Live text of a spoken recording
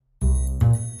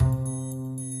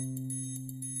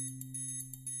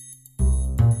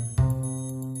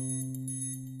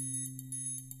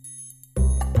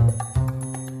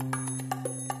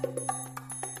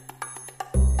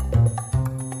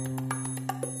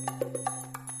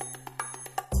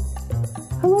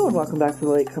Hello and welcome back to The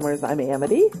Latecomers. I'm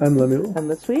Amity. I'm Lemuel. And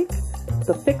this week,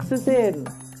 the fix is in.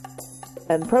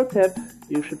 And pro tip,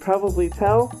 you should probably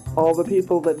tell all the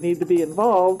people that need to be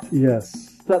involved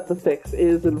Yes. that the fix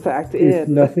is in fact If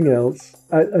in. nothing else,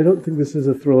 I don't think this is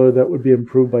a thriller that would be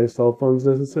improved by cell phones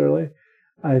necessarily.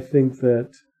 I think that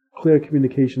clear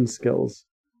communication skills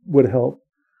would help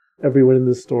everyone in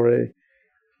this story.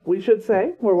 We should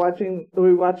say we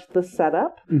watched The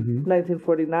Setup,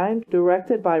 1949,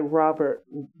 directed by Robert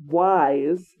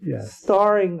Wise, Yes.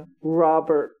 starring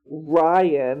Robert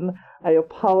Ryan. I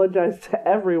apologize to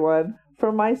everyone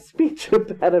for my speech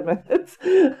impediment.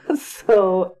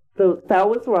 So that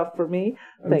was rough for me.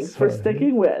 Thanks for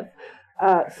sticking with.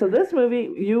 So this movie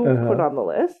you put on the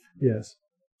list. Yes.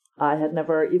 I had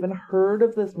never even heard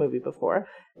of this movie before.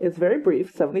 It's very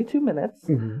brief, 72 minutes.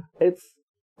 It's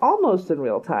almost in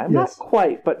real time. Yes. Not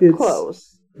quite, but It's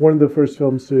close. one of the first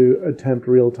films to attempt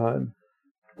real time.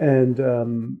 And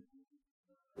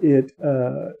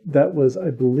that was, I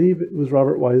believe it was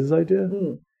Robert Wise's idea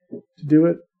to do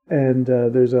it. And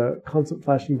there's a constant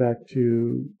flashing back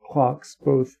to clocks,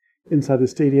 both inside the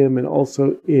stadium and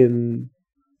also in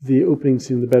the opening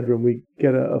scene in the bedroom. We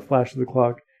get a flash of the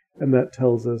clock, and that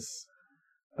tells us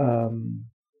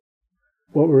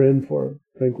what we're in for,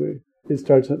 frankly. It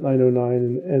starts at 9:09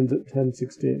 and ends at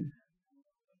 10:16.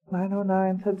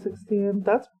 9:09, 10:16.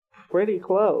 That's pretty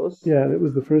close. Yeah, and it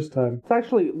was the first time. It's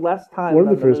actually less time. One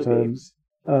than of the first movie. times.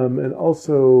 And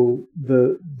also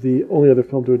the only other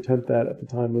film to attempt that at the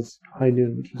time was High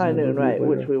Noon, which was High Noon, right, later.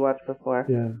 which we watched before.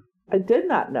 Yeah. I did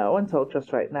not know until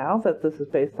just right now that this is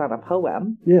based on a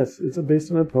poem. Yes, it's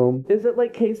based on a poem. Is it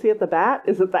like Casey at the Bat?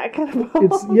 Is it that kind of poem?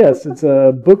 It's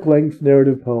a book-length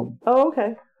narrative poem. Oh,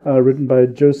 okay. Written by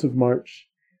Joseph March,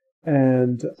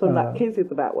 and so not Casey at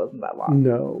the Bat wasn't that long.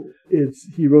 No,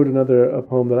 he wrote a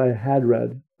poem that I had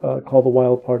read called "The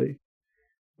Wild Party,"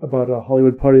 about a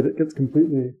Hollywood party that gets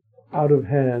completely out of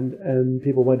hand and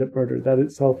people wind up murdered. That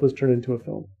itself was turned into a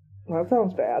film. Well, that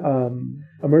sounds bad.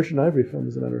 A Merchant Ivory film,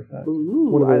 as a matter of fact. Ooh,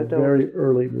 one of the very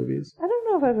early movies. I don't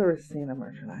know if I've ever seen a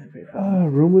Merchant Ivory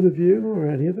film. Room with a View or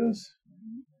any of those?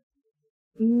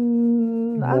 I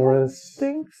don't Morris.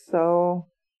 think so.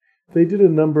 They did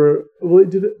they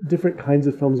did different kinds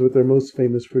of films, but they're most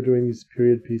famous for doing these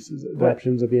period pieces,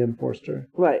 adaptations of E.M. Forster.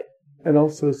 Right. And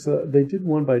also, they did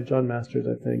one by John Masters,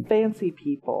 I think. Fancy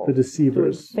people. The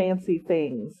Deceivers. Doing fancy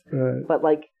things. Right. But,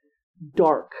 like,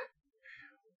 dark.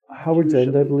 Howard's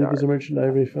End, I believe, is a Merchant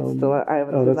Ivory film. Still, I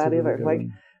haven't seen that either. Like,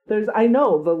 I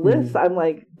know, the list, I'm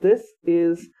like, this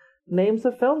is names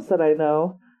of films that I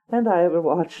know, and I haven't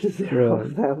watched zero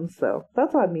of them, so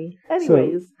that's on me.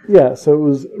 Anyways. So it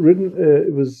was written,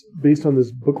 it was based on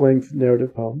this book-length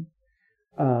narrative poem.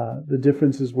 The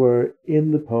differences were,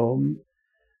 in the poem,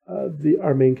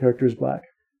 our main character is black.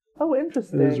 Oh,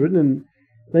 interesting. And it was written in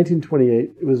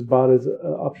 1928. It was bought as an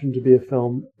option to be a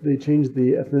film. They changed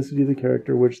the ethnicity of the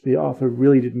character, which the author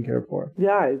really didn't care for.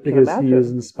 Yeah, I can because imagine. He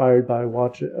was inspired by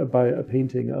a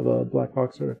painting of a black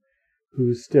boxer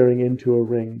who's staring into a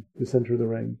ring, the center of the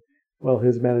ring, while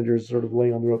his manager is sort of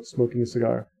laying on the rope smoking a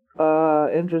cigar.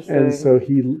 Interesting. And so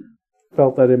he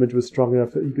felt that image was strong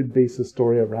enough that he could base a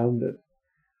story around it.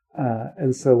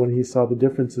 And so when he saw the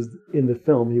differences in the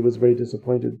film, he was very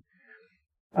disappointed.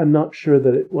 I'm not sure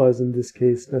that it was, in this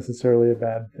case, necessarily a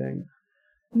bad thing.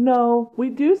 No, we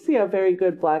do see a very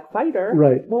good black fighter.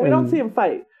 Right. Well, we don't see him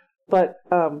fight, but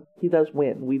he does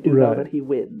win. We do know that he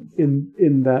wins.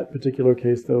 In that particular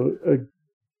case, though,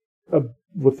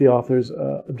 with the author's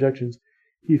objections,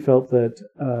 he felt that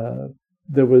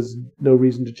there was no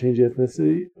reason to change the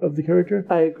ethnicity of the character.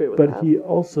 I agree with that. But he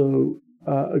also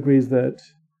agrees that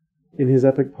in his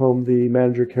epic poem, the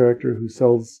manager character who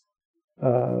sells,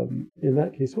 in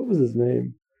that case, what was his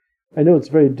name? I know it's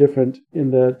very different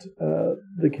in that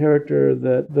the character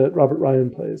that Robert Ryan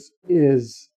plays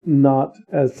is not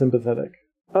as sympathetic.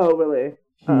 Oh, really?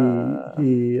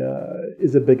 He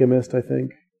is a bigamist, I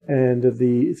think. And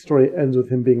the story ends with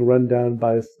him being run down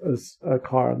by a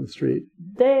car on the street.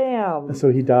 Damn! So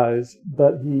he dies,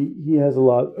 but he has a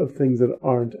lot of things that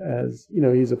aren't as,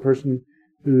 he's a person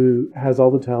who has all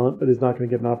the talent, but is not going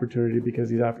to get an opportunity because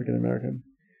he's African American.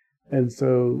 And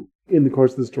so in the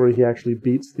course of the story, he actually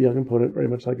beats the young opponent, very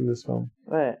much like in this film.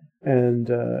 Right. And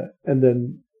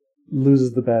then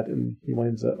loses the bet, and he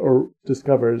winds up, or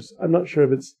discovers, I'm not sure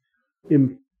if it's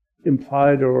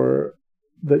implied or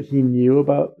that he knew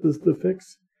about the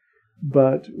fix,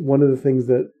 but one of the things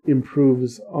that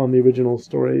improves on the original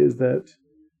story is that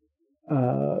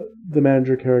the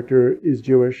manager character is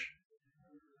Jewish,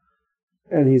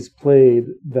 and he's played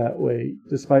that way,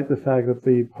 despite the fact that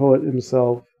the poet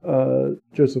himself,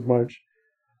 Joseph March,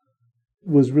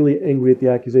 was really angry at the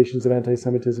accusations of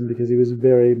anti-Semitism because he was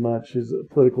very much, his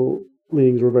political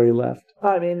leanings were very left.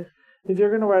 I mean, if you're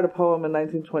going to write a poem in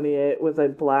 1928 with a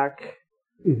black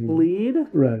lead,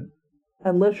 right,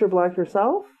 unless you're black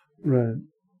yourself, right,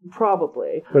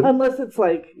 probably, but unless it's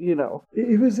like, you know,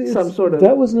 some sort of...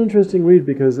 That was an interesting read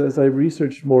because as I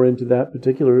researched more into that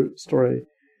particular story,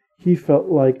 he felt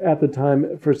like at the time,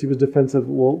 at first he was defensive.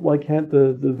 Well, why can't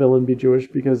the villain be Jewish?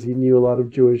 Because he knew a lot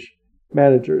of Jewish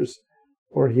managers,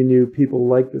 or he knew people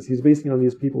like this. He's basing it on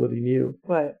these people that he knew.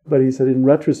 Right. But he said, in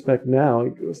retrospect now, he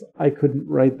goes, I couldn't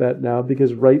write that now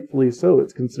because rightfully so,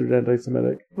 it's considered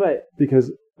anti-Semitic. Right.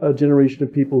 Because a generation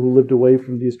of people who lived away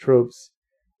from these tropes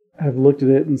have looked at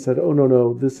it and said, oh,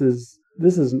 no, this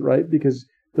isn't right because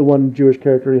the one Jewish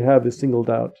character you have is singled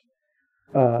out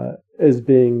as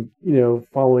being, you know,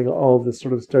 following all this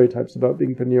sort of stereotypes about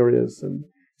being penurious and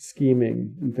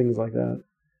scheming and things like that.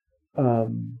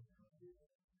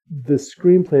 The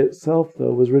screenplay itself,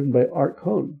 though, was written by Art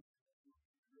Cohn,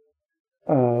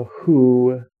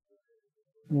 who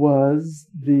was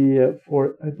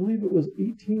for I believe it was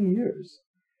 18 years,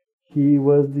 he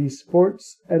was the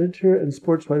sports editor and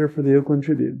sports writer for the Oakland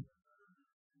Tribune.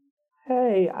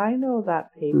 Hey, I know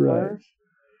that paper. Right.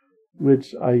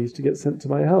 Which I used to get sent to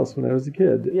my house when I was a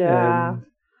kid. Yeah.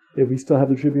 And we still have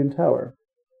the Tribune Tower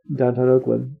in downtown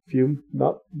Oakland,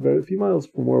 not very few miles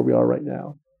from where we are right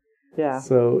now. Yeah.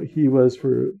 So he was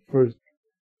for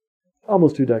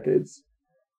almost 2 decades.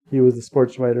 He was the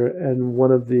sports writer, and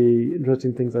one of the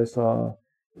interesting things I saw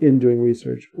in doing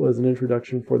research was an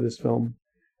introduction for this film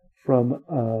from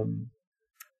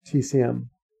TCM.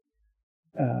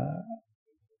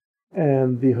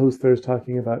 And the host there is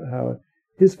talking about how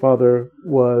his father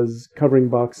was covering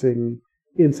boxing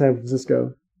in San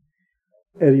Francisco,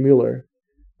 Eddie Mueller,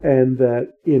 and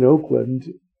that in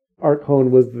Oakland, Art Cohn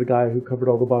was the guy who covered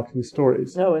all the boxing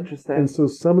stories. Oh, interesting. And so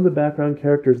some of the background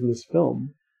characters in this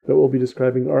film that we'll be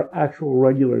describing are actual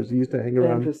regulars who used to hang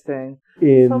around. Interesting.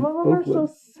 In some of them Oakland. are so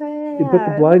sad. But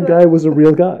the blind guy was a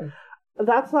real guy.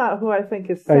 That's not who I think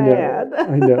is sad.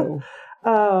 I know.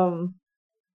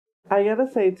 I gotta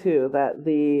say too that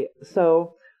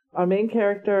our main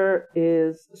character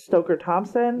is Stoker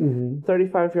Thompson,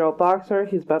 35-year-old boxer.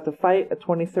 He's about to fight a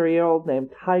 23-year-old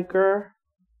named Tiger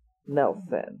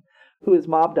Nelson, who is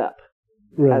mobbed up,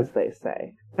 as they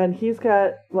say. And he's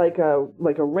got like a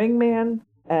ring man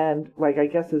and I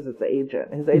guess is his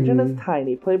agent. His agent is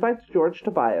Tiny, played by George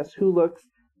Tobias, who looks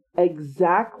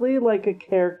exactly like a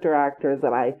character actor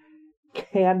that I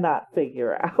cannot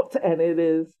figure out, and it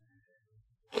is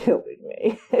killing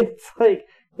me. It's like,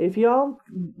 if y'all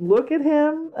look at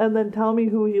him and then tell me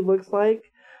who he looks like,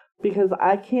 because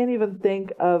I can't even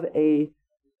think of a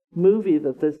movie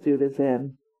that this dude is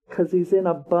in, because he's in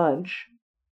a bunch,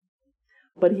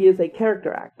 but he is a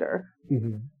character actor,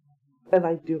 and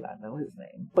I do not know his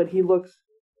name, but he looks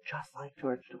just like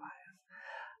George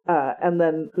Tobias. And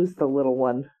then, who's the little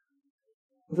one?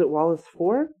 Is it Wallace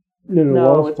Ford? No,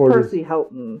 Wallace Ford Percy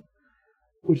Helton.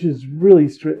 Which is really,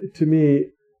 to me,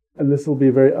 and this will be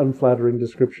a very unflattering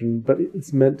description, but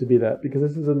it's meant to be that, because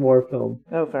this is a noir film.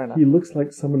 Oh, fair enough. He looks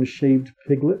like someone shaved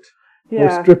Piglet.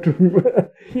 Yeah. Or stripped him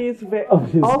He's very...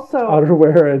 of his also,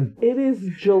 outerwear. And it is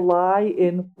July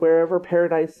in wherever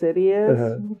Paradise City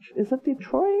is. Is it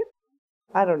Detroit?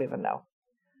 I don't even know.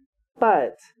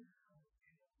 But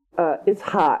it's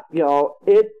hot, y'all.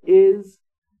 It is...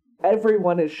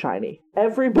 Everyone is shiny.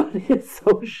 Everybody is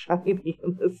so shiny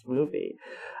in this movie.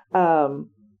 When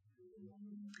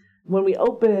we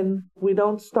open, we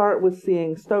don't start with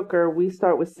seeing Stoker. We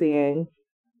start with seeing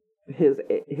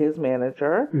his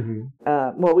manager.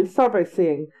 Well, we start by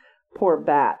seeing poor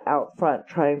Bat out front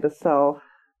trying to sell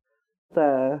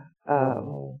the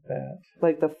Bat.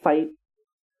 like the fight.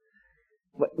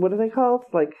 What are they called?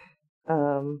 Like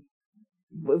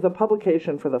the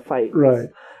publication for the fight, right?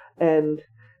 And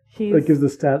that gives the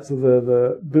stats of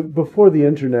the before the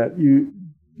internet.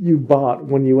 You bought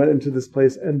when you went into this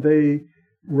place, and they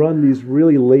run these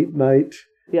really late night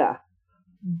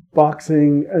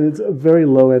boxing, and it's a very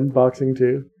low end boxing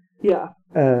too. Yeah,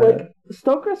 like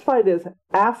Stoker's fight is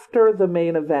after the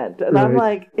main event, and I'm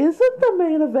like, isn't the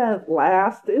main event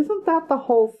last? Isn't that the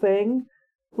whole thing?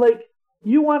 Like,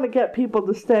 you want to get people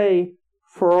to stay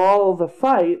for all the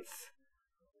fights.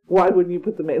 Why wouldn't you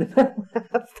put the main event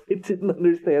last? I didn't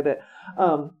understand it.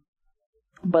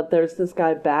 But there's this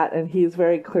guy, Bat, and he's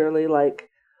very clearly like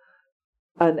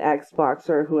an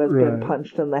ex-boxer who has been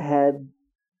punched in the head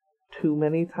too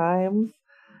many times.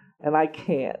 And I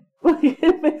can't.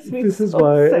 It makes me This so is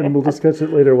why, sad. and we'll discuss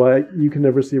it later, why you can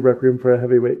never see Requiem for a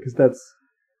Heavyweight, because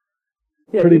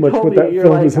Yeah, pretty you much told what me, that you're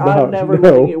film like, is about. I'm never No,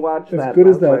 letting you watch that. as good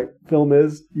as And I was that film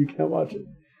is, you can't watch it.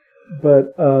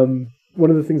 But one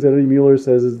of the things that Eddie Mueller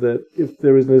says is that if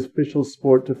there was an official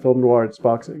sport to film noir, it's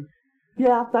boxing.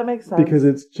 Yeah, that makes sense. Because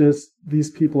it's just, these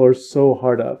people are so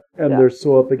hard up, and they're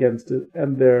so up against it,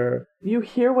 and they're you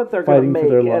hear what they're going to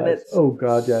make, and it's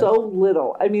so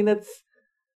little. I mean, it's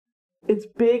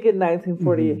big in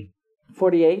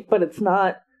 1948, but it's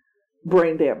not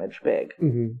brain damage big.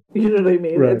 You know what I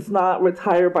mean? Right. It's not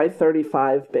retire by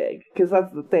 35 big, because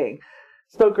that's the thing.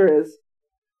 Stoker is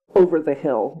over the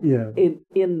hill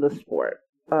in the sport.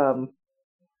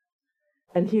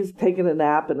 And he's taking a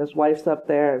nap, and his wife's up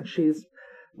there, and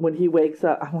when he wakes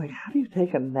up, I'm like, how do you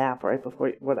take a nap right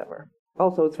before whatever?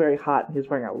 Also, it's very hot, and he's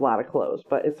wearing a lot of clothes,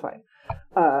 but it's fine.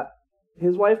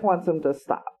 His wife wants him to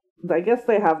stop. I guess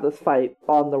they have this fight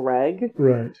on the reg.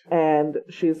 Right. And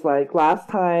she's like, last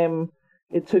time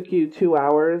it took you 2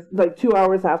 hours, like 2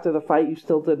 hours after the fight, you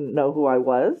still didn't know who I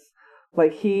was.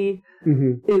 Like, he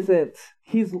isn't,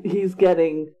 he's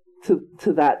getting to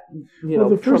that,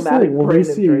 the first traumatic thing, when we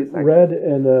see Red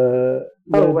and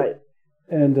Red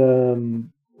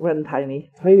and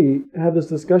Tiny have this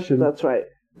discussion. That's right.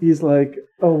 He's like,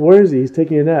 oh, where is he? He's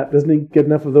taking a nap. Doesn't he get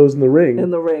enough of those in the ring?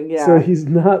 In the ring, yeah. So he's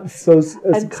not as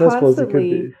successful as he could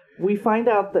be. We find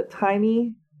out that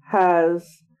Tiny has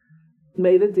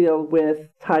made a deal with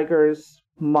Tiger's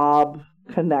mob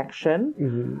connection,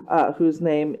 whose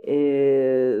name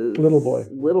is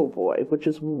Little Boy, which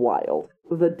is wild.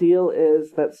 The deal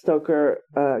is that Stoker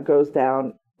goes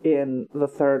down in the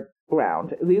third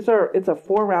round. It's a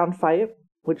 4-round fight,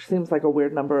 which seems like a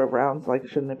weird number of rounds. Like,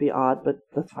 shouldn't it be odd? But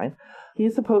that's fine.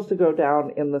 He's supposed to go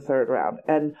down in the third round.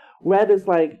 And Red is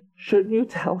like, shouldn't you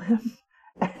tell him?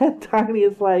 And Tiny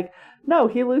is like, no,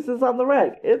 he loses on the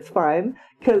reg. It's fine.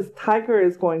 Because Tiger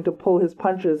is going to pull his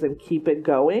punches and keep it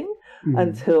going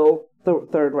until the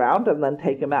third round and then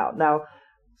take him out. Now,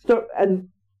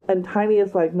 and Tiny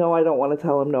is like, no, I don't want to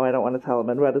tell him. No, I don't want to tell him.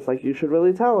 And Red is like, you should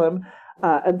really tell him.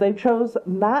 And they chose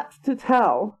not to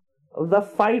tell the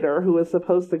fighter who is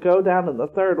supposed to go down in the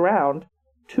third round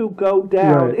to go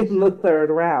down in the third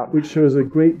round. Which shows a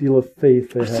great deal of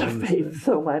faith they have. Faith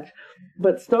so much.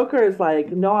 But Stoker is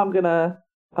like, no, I'm gonna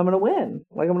win.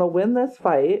 Like, I'm gonna win this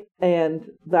fight.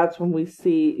 And that's when we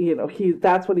see,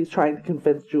 that's what he's trying to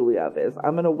convince Julie of is,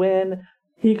 I'm gonna win.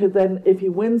 He could then, if he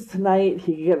wins tonight,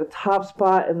 he could get a top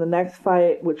spot in the next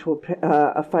fight, which will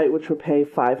a fight which would pay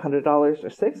 $500 or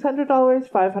 $600.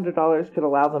 $500 could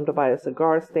allow them to buy a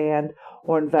cigar stand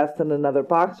or invest in another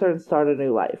boxer and start a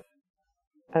new life.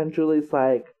 And Julie's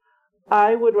like,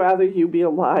 I would rather you be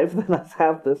alive than us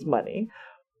have this money.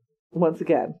 Once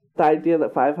again, the idea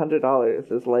that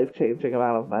 $500 is life-changing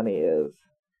amount of money is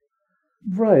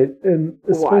right, and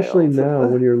especially wild. Now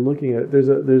when you're looking at it, there's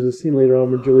a scene later on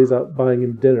where Julie's out buying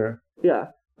him dinner. Yeah.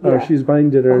 She's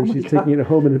buying dinner and she's taking it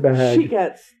home in a bag. She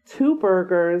gets 2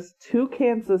 burgers, 2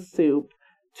 cans of soup,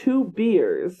 2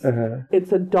 beers. It's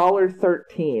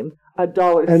 $1.13,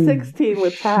 $1.16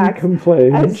 with tax. She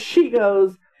complains. And she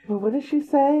goes, well, what did she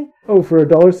say? Oh, for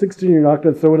 $1.16, you're not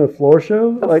going to throw in a floor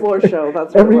show? Floor show,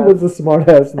 that's what everyone's a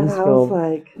smartass in this film. I was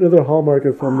like, another hallmark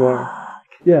of film noir.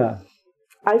 Yeah.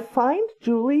 I find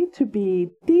Julie to be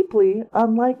deeply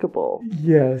unlikable.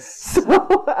 Yes. So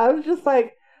I was just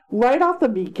like, right off the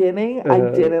beginning,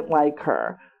 I didn't like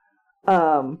her.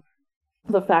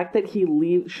 The fact that she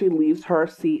leaves her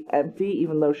seat empty,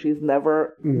 even though she's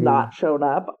never not shown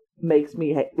up, makes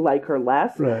me like her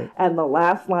less. Right. And the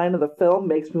last line of the film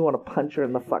makes me want to punch her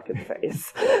in the fucking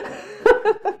face.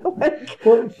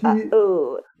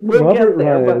 We'll get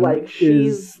there, Ryan, but like,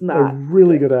 she's not a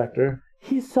really good actor.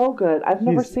 He's so good. I've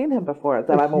never seen him before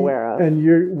that I'm aware of. And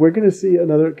we're going to see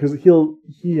another, because as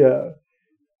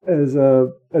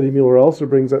Eddie Mueller also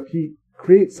brings up, he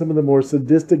creates some of the more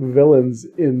sadistic villains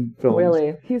in films.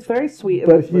 Really? He's very sweet in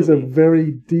but this he's movie. A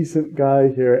very decent guy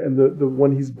here. And the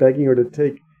one he's begging her to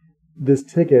take this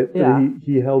ticket that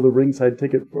he held a ringside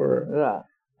ticket for her. Yeah.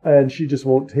 And she just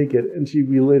won't take it. And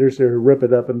we later see her rip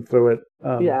it up and throw it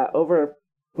over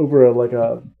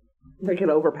like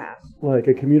an overpass, like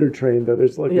a commuter train that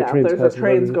there's like there's a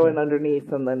train's going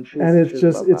underneath, and then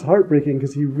it's heartbreaking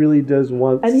because he really does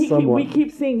want someone. We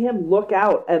keep seeing him look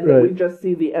out, and then we just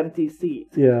see the empty seat.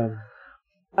 Yeah.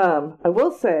 I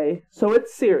will say, so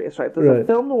it's serious, right? There's a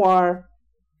film noir,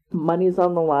 money's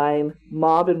on the line,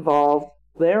 mob involved.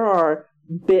 There are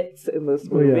bits in this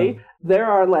movie. There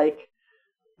are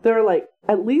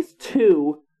at least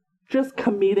 2. Just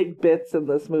comedic bits in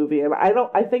this movie, and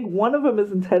I think one of them is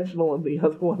intentional and the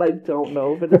other one I don't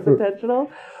know if it is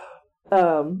intentional.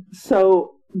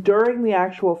 So during the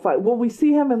actual fight, we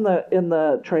see him in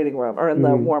the training room or in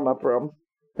the warm-up room,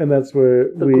 And that's where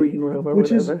the green room or which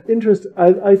whatever. is interesting.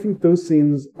 I think those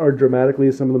scenes are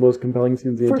dramatically some of the most compelling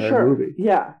scenes in the entire movie.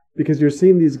 Yeah. Because you're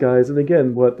seeing these guys, and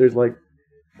again, there's like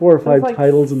 4 or 5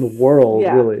 titles in the world,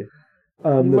 really,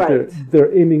 that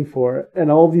they're aiming for.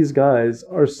 And all these guys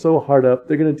are so hard up,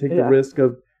 they're going to take the risk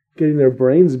of getting their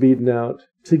brains beaten out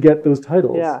to get those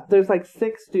titles. Yeah, there's like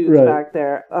 6 dudes back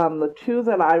there. The 2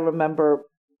 that I remember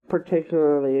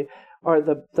particularly are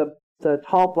the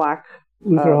tall black...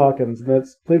 Luther Hawkins, and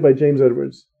that's played by James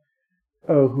Edwards.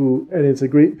 And it's a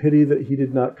great pity that he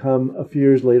did not come a few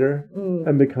years later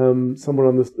and become someone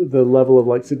on the level of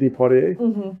like Sidney Poitier,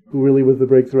 who really was the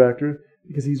breakthrough actor,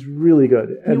 because he's really good.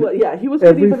 And he was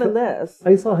good even in this.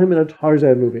 I saw him in a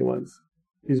Tarzan movie once.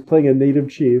 He was playing a native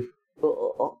chief,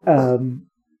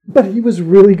 but he was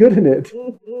really good in it.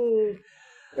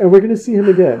 And we're going to see him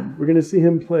again. We're going to see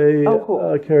him play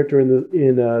a character in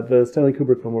the Stanley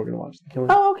Kubrick film we're going to watch, The Killing.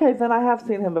 Oh, okay. Then I have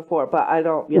seen him before, but I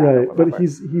don't. Yeah, right, but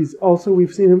he's also,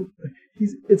 we've seen him.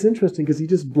 It's interesting because he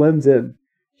just blends in.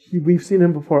 We've seen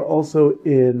him before also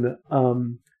in.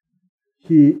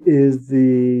 He is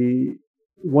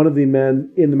one of the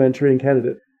men in The Manchurian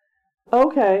Candidate.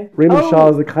 Okay. Raymond Shaw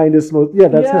is the kindest, most. Yeah,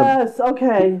 that's him. Yes.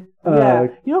 Okay. Yeah.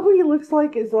 You know who he looks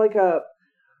like is like a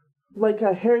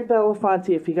Harry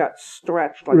Belafonte if he got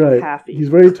stretched like Taffy. He's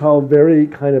very tall, very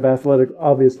kind of athletic.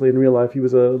 Obviously, in real life, he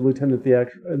was a lieutenant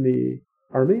in the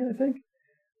army, I think.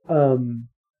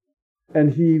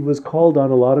 And he was called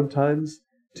on a lot of times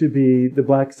to be the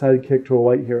black sidekick to a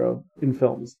white hero in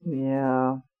films.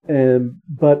 Yeah.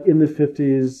 But in the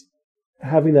 50s,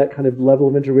 having that kind of level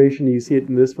of integration, you see it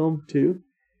in this film too.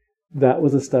 That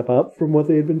was a step up from what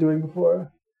they had been doing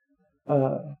before.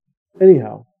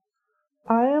 Anyhow.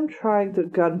 I am trying to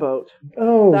Gunboat.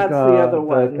 Oh, that's God, the other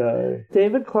one. That guy.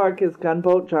 David Clark is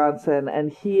Gunboat Johnson,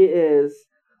 and he is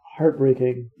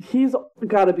heartbreaking. He's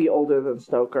got to be older than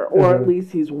Stoker, or at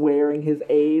least he's wearing his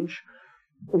age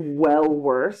well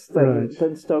worse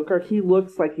than Stoker. He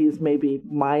looks like he's maybe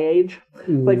my age,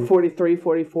 like 43,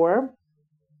 44.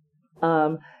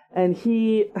 And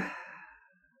he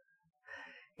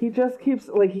just keeps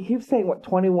saying, what,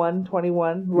 21,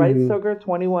 right, Stoker?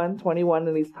 21,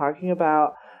 and he's talking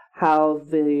about how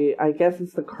I guess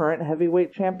it's the current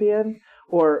heavyweight champion,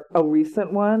 or a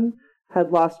recent one, had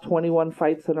lost 21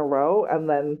 fights in a row and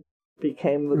then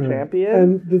became the champion.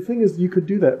 And the thing is, you could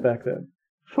do that back then.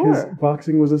 Sure. Because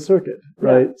boxing was a circuit,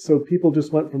 right? Yeah. So people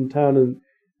just went from town,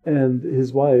 and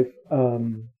his wife,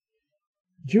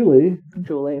 Julie,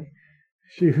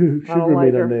 she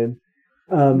remained unnamed.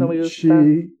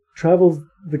 She travels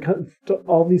to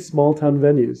all these small town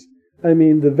venues. I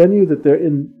mean, the venue that they're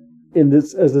in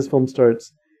this, as this film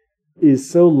starts, is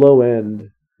so low end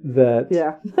that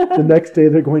the next day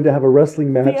they're going to have a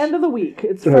wrestling match. The end of the week,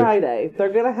 it's Friday.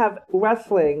 They're going to have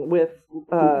wrestling with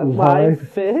live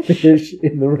fish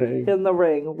in the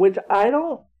ring. Which I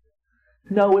don't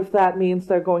know if that means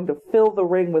they're going to fill the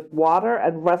ring with water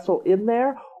and wrestle in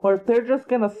there, or if they're just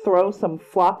going to throw some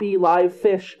floppy live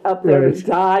fish up there and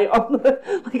die on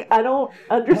the... I don't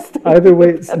understand. Either way,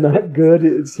 it's not good.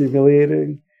 It's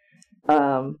humiliating.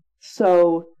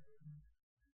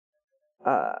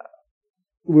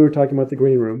 We were talking about the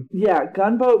green room. Yeah,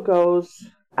 Gunboat goes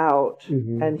out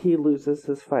and he loses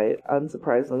his fight,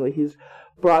 unsurprisingly. He's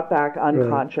brought back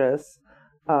unconscious,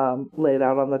 laid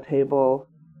out on the table.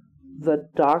 The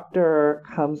doctor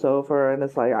comes over and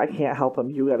is like, I can't help him.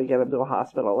 You got to get him to a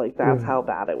hospital. Like, that's how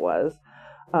bad it was.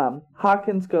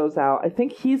 Hawkins goes out. I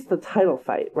think he's the title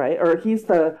fight, right? Or he's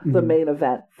the main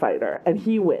event fighter, and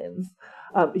he wins.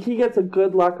 He gets a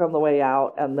good luck on the way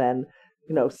out and then,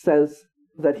 says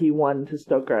that he won to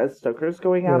Stoker as Stoker's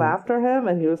going out after him,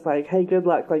 and he was like, hey, good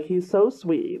luck. Like, he's so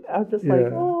sweet. I'm just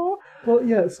like, oh. Well,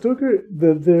 yeah, Stoker,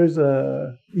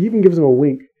 he even gives him a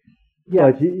wink. Yeah.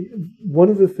 Like, one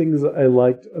of the things that I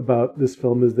liked about this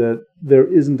film is that there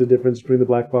isn't a difference between the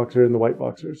black boxer and the white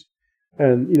boxers.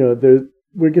 And,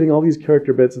 we're getting all these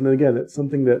character bits, and then again, it's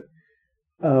something that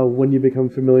when you become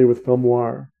familiar with film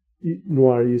noir,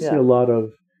 you see a lot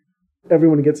of,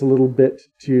 everyone gets a little bit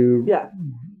to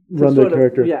run their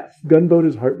character. Yes. Gunboat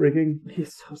is heartbreaking.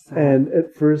 He's so sad. And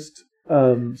at first,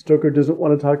 Stoker doesn't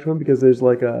want to talk to him because there's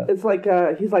like a... It's like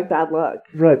he's like bad luck.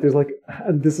 Right, there's like,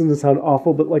 and this doesn't sound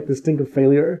awful, but like the stink of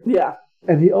failure. Yeah.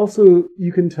 And he also,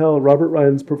 you can tell Robert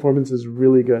Ryan's performance is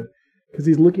really good because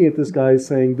he's looking at this guy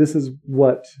saying, this is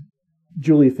what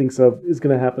Julie thinks of is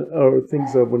going to happen, or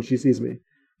thinks of when she sees me.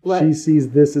 Right. She sees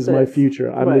this as my future.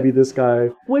 I'm going to be this guy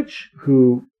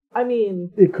who... I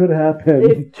mean, it could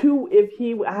happen. If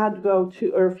he had to go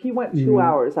or if he went 2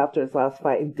 hours after his last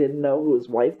fight and didn't know who his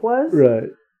wife was, right?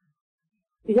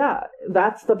 yeah,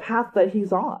 that's the path that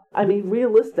he's on. I mean,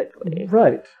 realistically.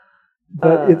 Right.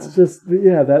 But it's just,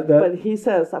 that... But he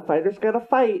says, a fighter's got to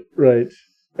fight. Right.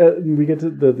 We get to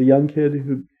the young kid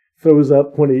who throws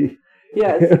up when he...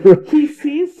 Yes, he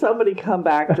sees somebody come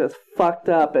back just fucked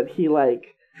up, and he,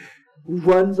 like,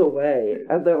 runs away.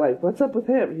 And they're like, what's up with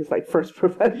him? He's like, first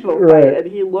professional fight. Right.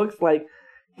 And he looks like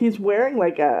he's wearing,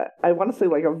 like, I want to say,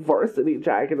 like, a varsity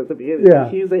jacket at the beginning. Yeah.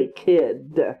 He's a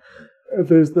kid.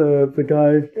 There's the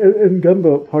guy in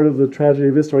Gunboat, part of the tragedy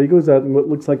of his story. He goes out in what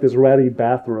looks like this ratty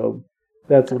bathrobe.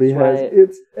 That's what he has. Right.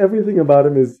 It's everything about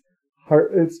him is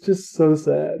heart. It's just so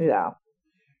sad. Yeah.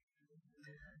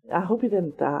 I hope he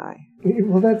didn't die.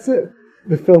 Well, that's it.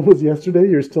 The film was yesterday.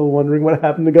 You're still wondering what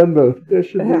happened to Gunboat. There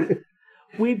should be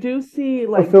we do see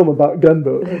like a film about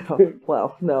Gunboat.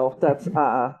 Well, no, that's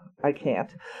I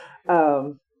can't.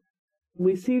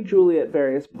 We see Julie at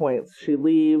various points. She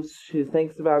leaves. She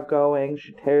thinks about going.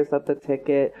 She tears up the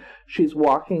ticket. She's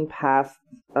walking past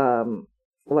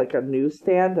like a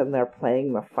newsstand, and they're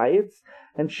playing the fights.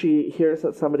 And she hears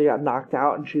that somebody got knocked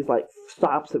out, and she's like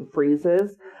stops and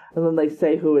freezes. And then they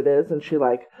say who it is, and she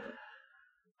like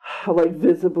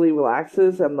visibly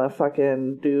relaxes. And the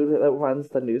fucking dude that runs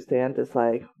the newsstand is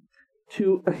like,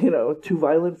 too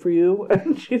violent for you.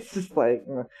 And she's just like,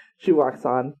 she walks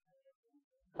on.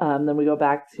 Then we go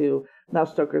back to now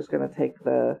Stoker's going to take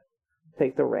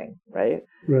the ring, right?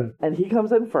 Right. And he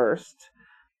comes in first,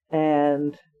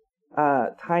 and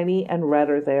Tiny and Red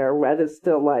are there. Red is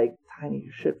still like, Tiny,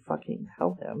 you should fucking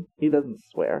tell him. He doesn't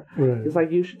swear. Right. He's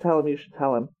like, you should tell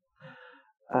him.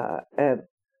 And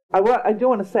I do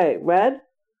want to say, Red,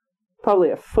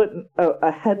 probably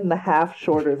a head and a half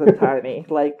shorter than Tiny.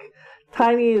 Like,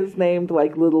 Tiny is named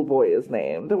like Little Boy is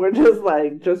named. We're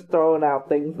just throwing out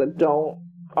things that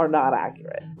are not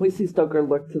accurate. We see Stoker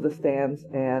look to the stands,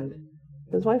 and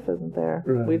his wife isn't there.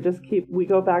 Right. We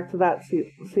go back to that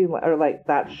scene or like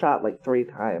that shot like 3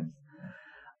 times.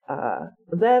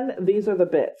 Then these are the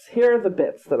bits. Here are the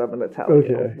bits that I'm going to tell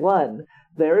you. 1,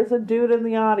 there is a dude in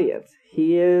the audience.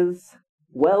 He is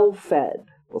well fed.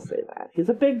 We'll say that. He's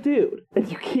a big dude. And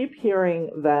you keep hearing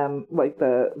them, like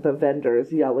the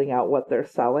vendors yelling out what they're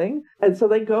selling. And so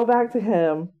they go back to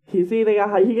him. He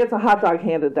gets a hot dog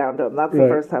handed down to him. That's the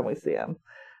first time we see him.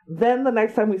 Then the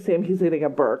next time we see him, he's eating a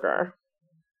burger.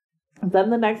 Then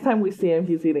the next time we see him,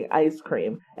 he's eating ice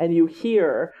cream. And you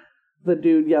hear the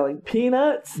dude yelling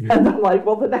peanuts. And I'm like,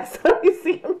 well, the next time we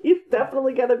see him, he's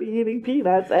definitely going to be eating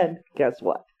peanuts. And guess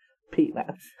what?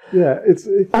 Peanuts. Yeah, he's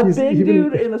a big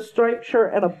dude in a striped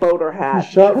shirt and a boater hat.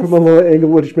 He's shot from a low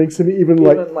angle, which makes him even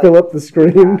fill up the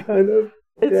screen, kind of.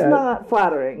 It's not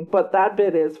flattering, but that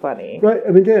bit is funny. Right,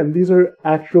 and again, these are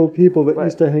actual people that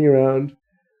used to hang around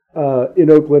in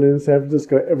Oakland and San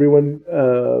Francisco. Everyone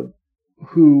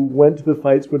who went to the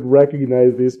fights would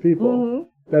recognize these people.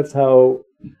 Mm-hmm. That's how...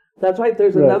 That's right,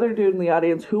 there's another dude in the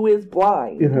audience who is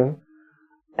blind.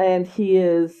 And he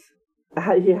has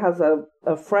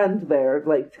a friend there,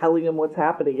 like, telling him what's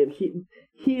happening, and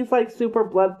he's like super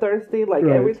bloodthirsty. Like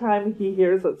every time he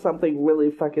hears that something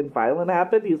really fucking violent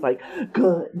happened, he's like,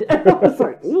 good. And I was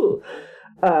like, ooh.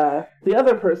 The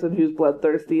other person who's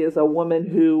bloodthirsty is a woman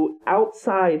who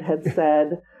outside had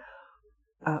said,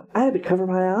 I had to cover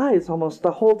my eyes almost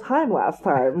the whole time last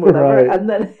time, whatever. And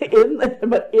then in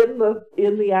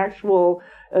the actual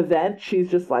event,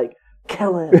 she's just like,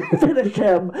 kill him, finish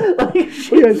him. Like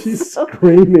she's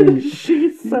screaming.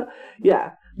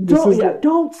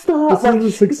 Don't stop. This is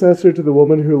the successor to the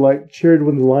woman who cheered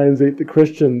when the lions ate the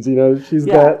Christians. She's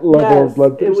that level of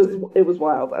bloodthirsty. It was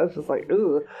wild. I was just like,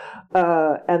 ooh.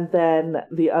 And then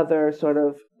the other sort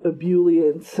of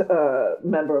ebullient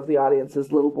member of the audience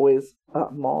is Little Boy's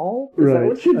mall. Is that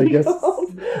what she'd be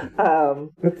called?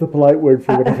 That's the polite word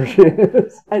for whatever she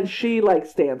is. And she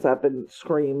stands up and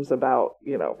screams about,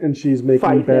 and she's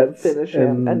making bets, finish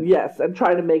him, and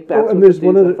trying to make bets. And there's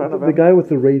one of the guy with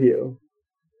the radio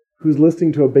who's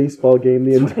listening to a baseball game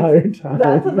the entire time.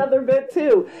 That's another bit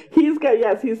too. He's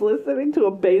listening to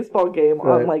a baseball game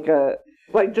on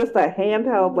just a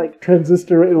handheld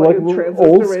transistor radio,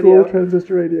 old school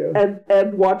transistor radio,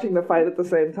 and watching the fight at the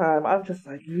same time. I'm just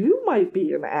like, you might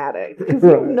be an addict because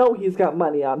he's got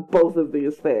money on both of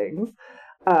these things.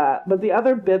 But the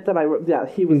other bit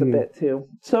that he was a bit too.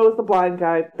 So is the blind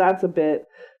guy. That's a bit.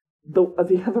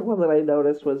 The other one that I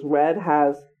noticed was Red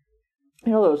has,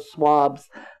 those swabs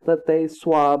that they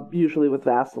swab usually with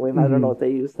Vaseline. I don't know what they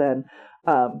use then.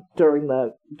 during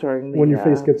the when your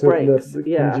face gets breaks.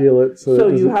 opened up, congeal it. So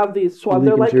you have these swabs.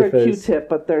 They're like a face. Q-tip,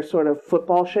 but they're sort of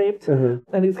football shaped.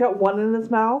 And he's got one in his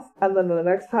mouth, and then the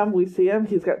next time we see him,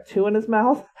 he's got two in his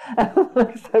mouth, and the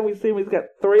next time we see him, he's got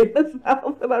three in his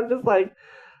mouth, and I'm just like,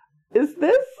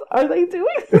 are they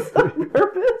doing this on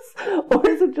purpose, or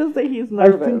is it just that he's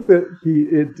nervous? I think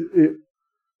that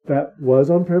that was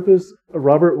on purpose.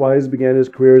 Robert Wise began his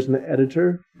career as an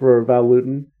editor for Val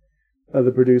Lewton,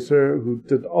 the producer who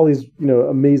did all these,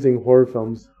 amazing horror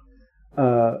films.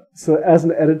 So as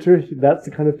an editor, that's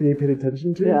the kind of thing he paid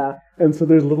attention to. Yeah. And so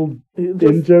there's little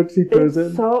in-jokes he throws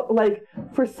in. So,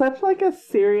 for such, a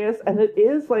serious, and it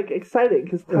is, exciting,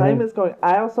 because time is going.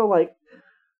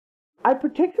 I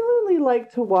particularly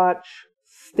like to watch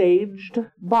staged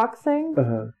boxing,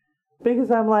 because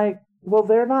I'm like, well,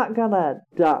 they're not gonna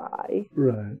die.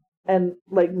 Right. And,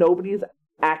 nobody's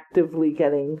actively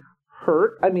getting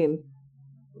hurt. I mean,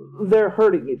 they're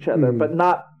hurting each other, but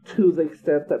not to the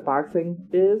extent that boxing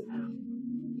is.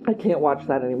 I can't watch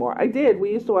that anymore. I did.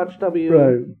 We used to watch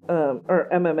or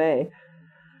MMA.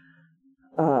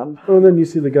 And then you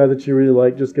see the guy that you really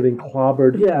like just getting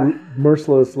clobbered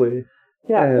mercilessly.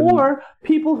 Yeah, or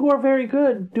people who are very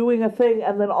good doing a thing,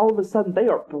 and then all of a sudden they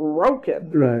are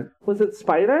broken. Right. Was it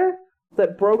Spider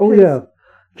that broke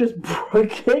just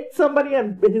kicked somebody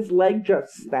and his leg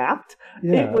just snapped?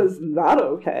 Yeah. It was not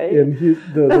okay. And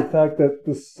the fact that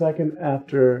the second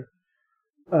after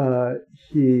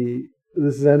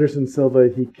this is Anderson Silva,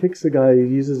 he kicks a guy, he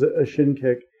uses a shin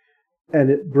kick, and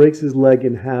it breaks his leg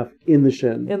in half in the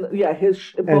shin. He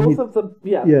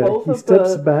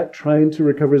steps back trying to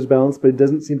recover his balance, but he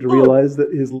doesn't seem to realize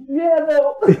that his...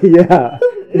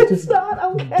 it's just not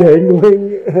okay.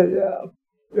 Dangling.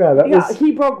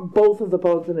 He broke both of the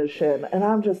bones in his shin, and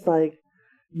I'm just like,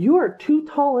 you are too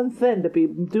tall and thin to be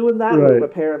doing that move,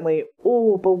 apparently.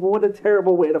 Oh, but what a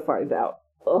terrible way to find out.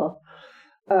 Ugh.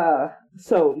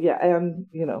 So, and,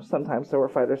 sometimes there were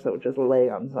fighters that would just lay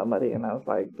on somebody, and I was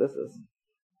like,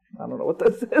 I don't know what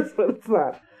this is, but it's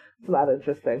not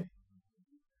interesting.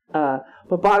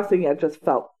 But boxing, it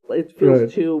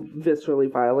feels too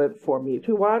viscerally violent for me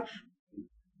to watch.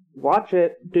 Watch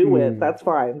it, do it, that's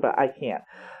fine, but I can't.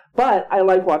 But I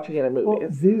like watching it in movies. Well,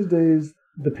 these days,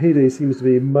 the payday seems to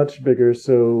be much bigger,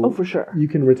 so for sure. You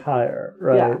can retire,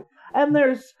 right? Yeah. And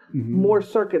there's more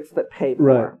circuits that pay more.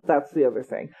 Right. That's the other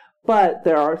thing. But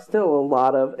there are still a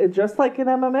lot of, it's just like in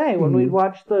MMA, when we'd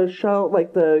watch the show,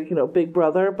 like the, Big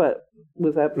Brother, but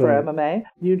was that for MMA?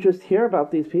 You just hear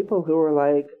about these people who are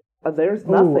like, there's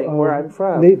nothing where I'm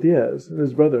from. Nate Diaz and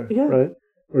his brother, right?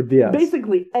 Or Diaz.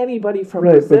 Basically anybody from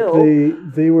Brazil.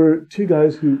 But they were two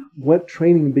guys who went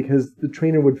training because the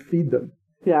trainer would feed them.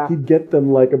 Yeah. He'd get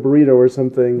them like a burrito or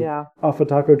something off a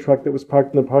taco truck that was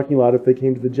parked in the parking lot if they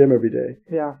came to the gym every day.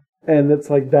 Yeah. And it's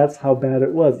like, that's how bad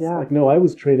it was. Yeah. It's like, no, I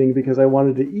was training because I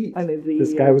wanted to eat. I needed to eat.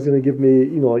 This guy was going to give me,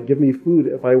 give me food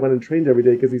if I went and trained every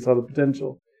day because he saw the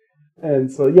potential.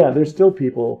 And so, there's still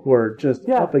people who are just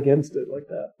up against it like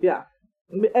that. Yeah.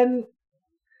 And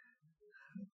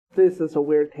this is a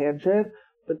weird tangent,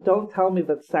 but don't tell me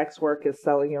that sex work is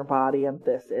selling your body and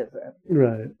this isn't.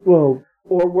 Right. Well...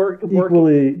 Or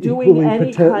doing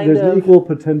any kind of... There's equal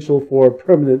potential for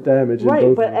permanent damage in both.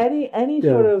 Right, but any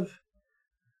sort of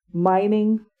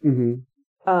mining, even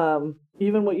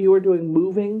what you were doing,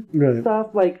 moving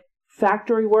stuff, like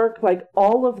factory work, like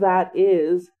all of that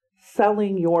is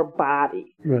selling your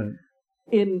body. Right.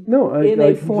 In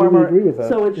a form. Agree with that.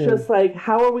 So it's just like,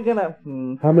 how are we going to...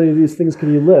 How many of these things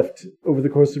can you lift over the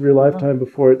course of your lifetime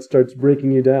before it starts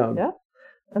breaking you down? Yeah.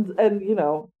 And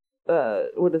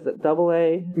what is it,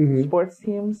 AA sports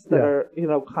teams that are,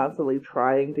 constantly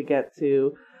trying to get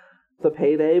to the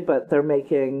payday, but they're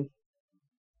making,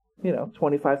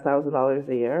 $25,000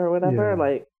 a year or whatever.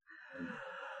 Like,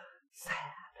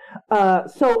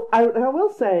 sad. So I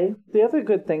will say the other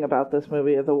good thing about this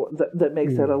movie, that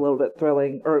makes it a little bit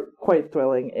thrilling, or quite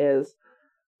thrilling, is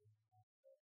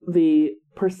the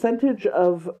percentage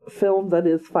of film that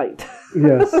is fight.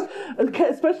 Yes.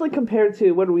 Especially compared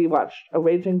to when we watched A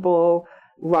Raging Bull,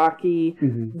 Rocky.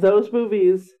 Those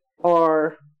movies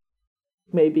are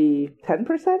maybe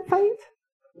 10% fight.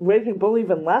 Raging Bull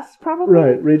even less, probably.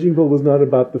 Right. Raging Bull was not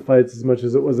about the fights as much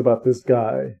as it was about this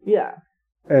guy. Yeah.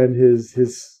 And his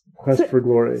quest for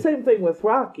glory. Same thing with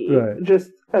Rocky. Right. Just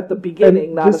at the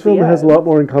beginning, not at the end. This film has a lot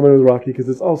more in common with Rocky because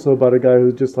it's also about a guy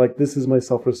who's just like, this is my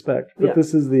self-respect. But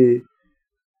this is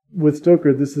with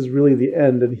Stoker, this is really the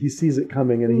end, and he sees it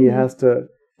coming, and he has to...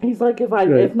 He's like,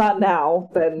 if not now,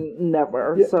 then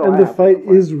never. Yeah, so and the fight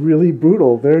is really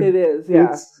brutal. It is,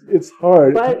 yeah. It's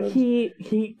hard. But he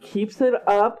keeps it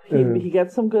up. He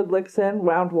gets some good licks in,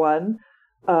 round one.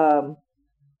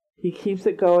 He keeps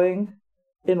it going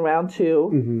in round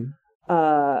 2.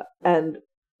 And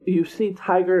you see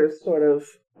Tiger is sort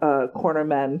of corner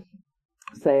men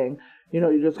saying,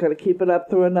 you just got to keep it up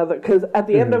through another. Because at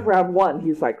the end of round 1,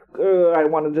 he's like, I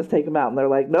want to just take him out. And they're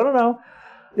like, no.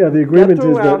 Yeah, the agreement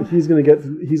is that he's going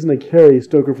to carry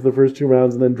Stoker for the first 2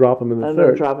 rounds and then drop him in the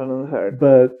third.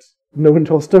 But no one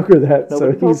told Stoker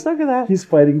that. He's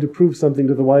fighting to prove something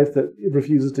to the wife that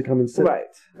refuses to come and sit. Right.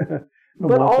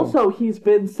 But also, he's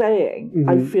been saying,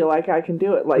 I feel like I can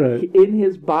do it. Like, in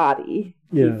his body,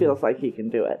 he feels like he can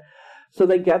do it. So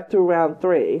they get through round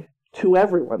 3 to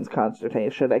everyone's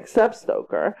consternation except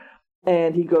Stoker.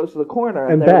 And he goes to the corner.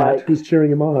 And they're Bat, who's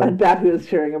cheering him on. And Bat, who is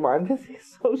cheering him on, because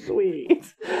he's so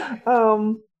sweet.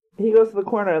 He goes to the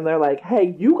corner, and they're like,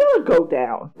 hey, you gotta go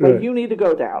down. Like, you need to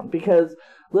go down, because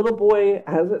little boy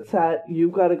has it set, you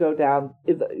gotta go down,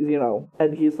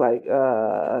 and he's like,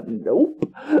 nope.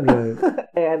 Right.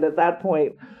 And at that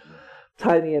point,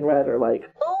 Tiny and Red are like,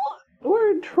 oh,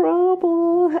 we're in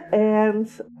trouble. And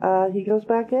he goes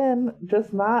back in,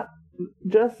 just not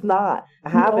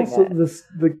having it.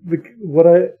 What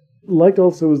I liked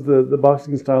also was the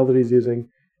boxing style that he's using.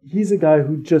 He's a guy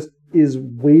who just is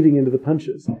wading into the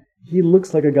punches. He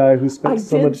looks like a guy who spent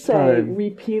so much time. I did say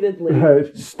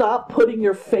repeatedly, stop putting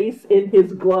your face in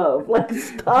his glove. Like,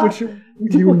 stop. Which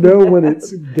when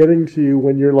it's getting to you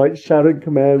when you're like shouting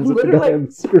commands at the guy on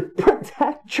the screen.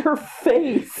 Protect your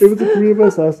face. It was the 3 of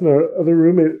us, us and our other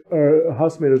roommate, our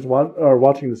housemates are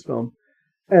watching this film.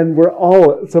 And we're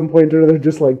all, at some point or another,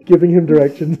 just like giving him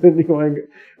directions and going,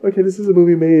 okay, this is a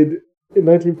movie made in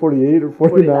 1948 or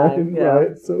 49,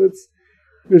 right? So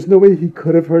there's no way he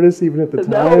could have heard us even at the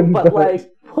time. But like,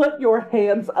 put your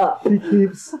hands up. He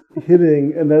keeps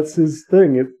hitting, and that's his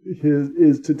thing.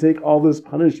 Is to take all this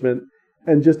punishment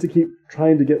and just to keep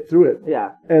trying to get through it.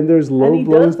 Yeah. And there's low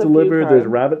blows delivered. There's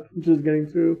rabbit punches getting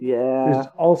through. Yeah. There's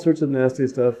all sorts of nasty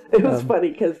stuff. It was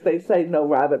funny because they say no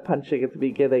rabbit punching at the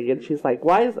beginning, and she's like,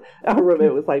 our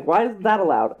roommate was like, why is that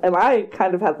allowed? And I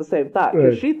kind of had the same thought,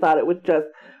 because she thought it was just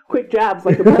quick jabs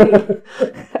like a bunny.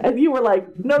 And you were like,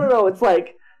 no, it's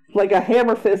like a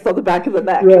hammer fist on the back of the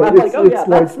neck. Right. And I'm like,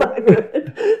 that's not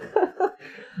good.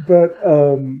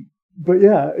 But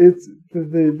yeah, it's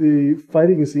the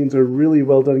fighting scenes are really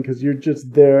well done, because you're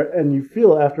just there and you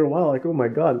feel after a while like, oh my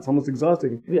god, it's almost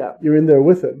exhausting. Yeah, you're in there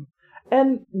with him,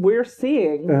 and we're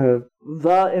seeing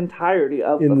the entirety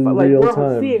of the fight. Like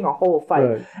we're seeing a whole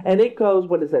fight, and it goes.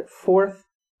 What is it? 4th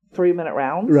 3-minute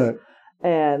rounds, right?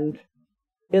 And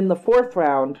in the 4th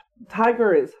round,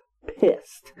 Tiger is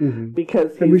pissed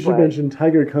because and we should mention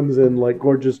Tiger comes in like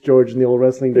Gorgeous George in the old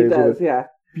wrestling days. He does, yeah.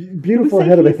 Beautiful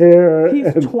head of hair.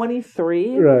 He's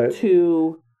 23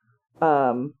 to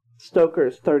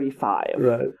Stoker's 35.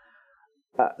 Right.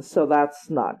 So that's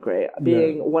not great.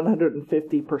 Being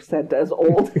 150% as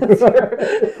old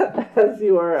as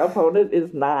your opponent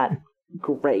is not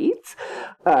great.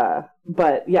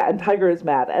 But yeah, and Tiger is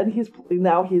mad, and he's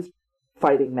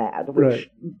fighting mad, which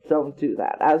don't do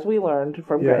that. As we learned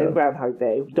from Groundhog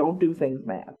Day, don't do things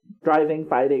mad. Driving,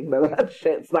 fighting, none of that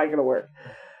shit's not gonna work.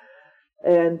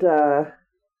 And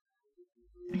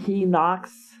he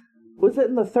knocks. Was it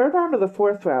in the 3rd round or the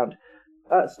 4th round?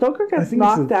 Stoker gets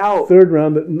knocked out. 3rd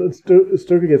round.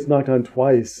 Stoker gets knocked down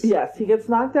twice. Yes, he gets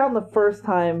knocked down the first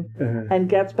time and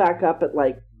gets back up at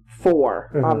like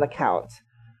 4 on the count.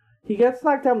 He gets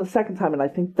knocked down the 2nd time, and I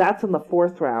think that's in the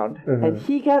 4th round. And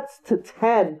he gets to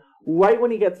 10. Right when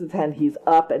he gets to 10, he's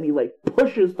up and he like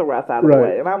pushes the ref out of the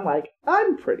way. And I'm like,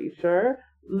 I'm pretty sure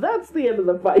that's the end of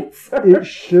the fight, sir. It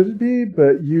should be,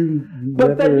 but you.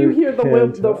 But then you hear the woman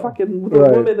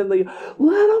and they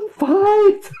let him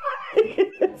fight.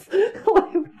 It's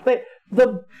like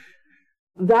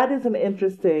that is an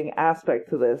interesting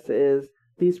aspect to this. Is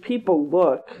these people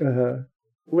look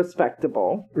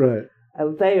respectable, right?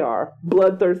 And they are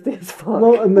bloodthirsty as fuck.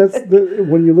 Well, and that's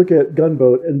when you look at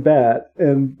Gunboat and Bat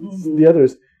and the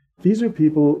others, these are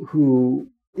people who,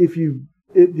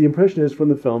 the impression is from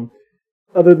the film,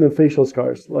 other than the facial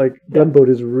scars, like Gunboat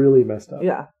is really messed up.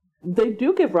 Yeah. They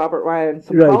do give Robert Ryan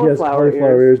some cauliflower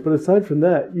ears. But aside from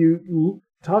that, you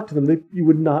talk to them, you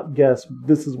would not guess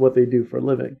this is what they do for a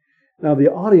living. Now,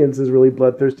 the audience is really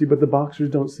bloodthirsty, but the boxers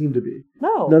don't seem to be.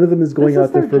 No. None of them is going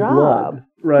out there for blood.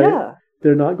 Right? Yeah.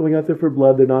 They're not going out there for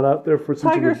blood. They're not out there for...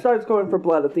 Tiger starts going for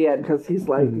blood at the end because he's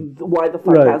like, why the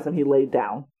fuck hasn't he laid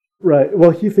down? Right.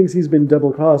 Well, he thinks he's been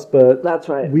double-crossed, but... That's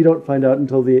right. We don't find out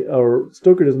or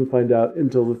Stoker doesn't find out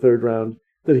until the 3rd round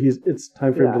that it's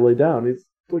time for him to lay down. It's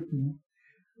like...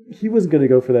 He wasn't going to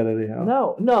go for that anyhow.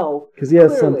 No. Because he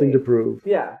has something to prove.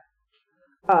 Yeah.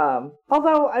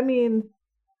 Although, I mean...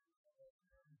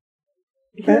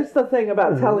 here's the thing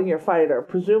about telling your fighter.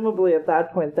 Presumably at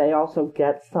that point they also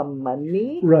get some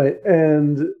money. Right,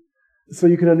 and so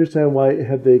you can understand why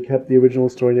had they kept the original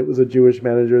story and it was a Jewish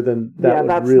manager, then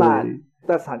that's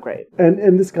not great.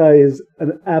 And this guy is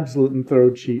an absolute and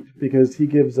thorough cheat because he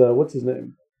gives what's his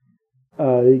name?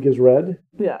 He gives Red.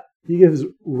 Yeah. He gives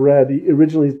Red. He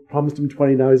originally promised him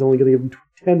 $20. Now he's only going to give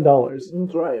him $10.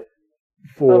 That's right.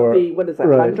 For what is that?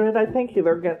 right. 100? I think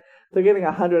they're getting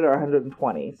 100 or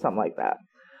 120, something like that.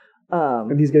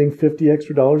 And he's getting $50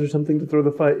 extra or something to throw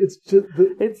the fight. It's just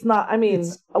it's not. I mean,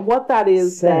 what that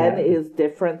is sad. then is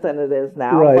different than it is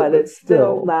now, right, but it's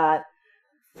still not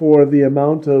for the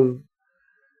amount of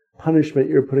punishment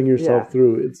you're putting yourself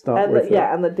through. It's not worth it.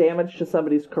 Yeah, and the damage to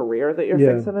somebody's career that you're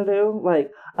fixing to do.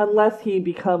 Like, unless he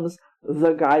becomes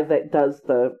the guy that does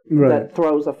that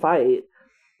throws a fight,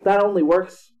 that only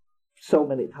works so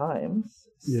many times.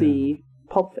 Yeah. See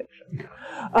Pulp Fiction.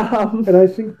 And I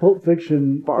think Pulp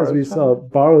Fiction, as we saw,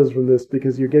 borrows from this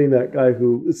because you're getting that guy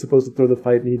who is supposed to throw the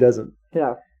fight and he doesn't.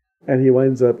 Yeah. And he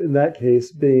winds up, in that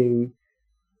case, being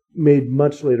made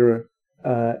much later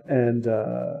and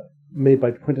made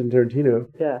by Quentin Tarantino.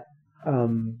 Yeah.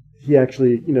 He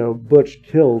actually, Butch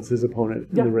kills his opponent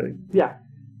in the ring. Yeah.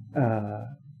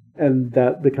 And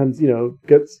that becomes,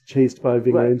 gets chased by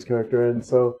Ving Rhames' character. And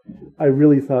so I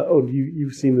really thought,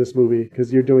 you've seen this movie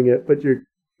because you're doing it, but you're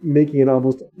making it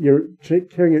you're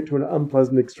carrying it to an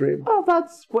unpleasant extreme. Oh,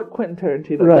 that's what Quentin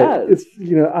Tarantino does. It's,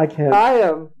 I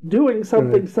am doing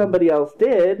something somebody else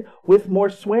did with more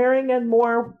swearing and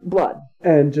more blood.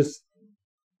 And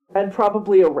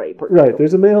probably a rape. Right.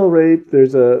 There's a male rape.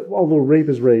 Although rape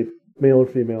is rape. Male or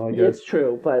female, I guess. It's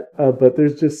true, but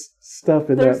there's just stuff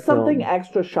in that film. There's something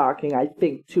extra shocking, I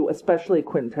think, to especially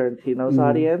Quentin Tarantino's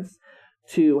audience,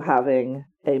 to having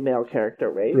a male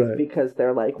character raped, because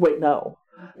they're like, wait, no,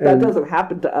 that doesn't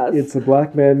happen to us. It's a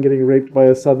black man getting raped by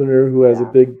a Southerner who has a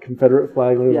big Confederate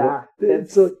flag on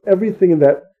his so everything in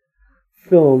that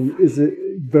film is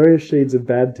various shades of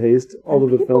bad taste.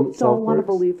 Although the film itself don't want to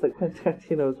believe that Quentin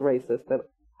Tarantino is racist. And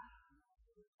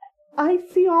I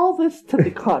see all this to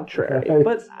the contrary,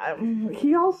 but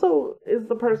he also is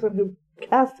the person who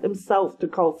cast himself to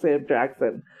call Sam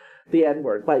Jackson the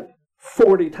N-word like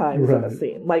 40 times in a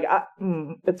scene. Like,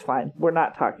 it's fine. We're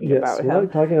not talking about him. We're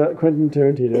not talking about Quentin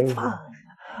Tarantino. It's fine.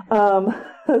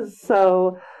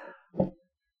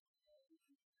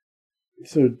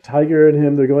 So Tiger and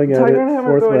him, they're going at it. Tiger and him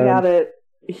are going at it.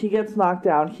 He gets knocked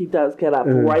down. He does get up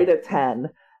right at 10.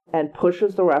 And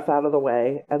pushes the ref out of the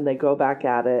way, and they go back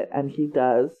at it, and he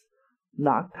does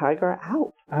knock Tiger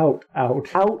out. Out.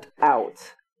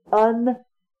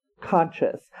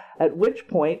 Unconscious. At which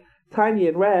point, Tiny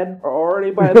and Red are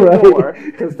already by the door,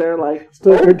 because they're like...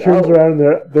 Stoker turns around,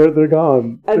 and they're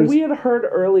gone. And we had heard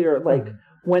earlier, like,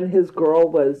 when his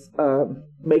girl was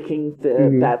making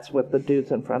the bets with the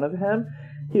dudes in front of him,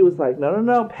 he was like,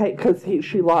 no, pay, because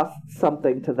she lost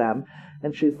something to them.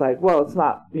 And she's like, well, it's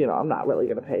not, I'm not really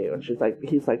going to pay you. And he's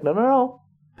like, no,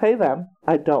 pay them.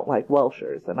 I don't like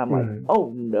Welshers. And I'm like,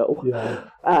 oh, no.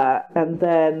 Yeah. And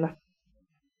then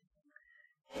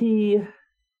he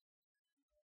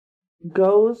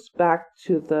goes back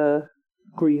to the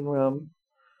green room,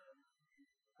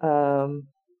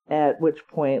 at which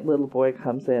point little boy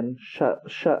comes in,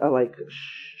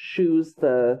 shoos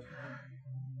the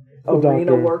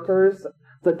arena workers,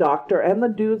 the doctor, and the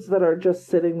dudes that are just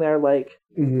sitting there like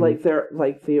they're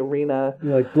like the arena.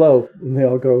 You're like, blow, and they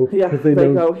all go. Yeah, they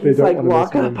go. He's like,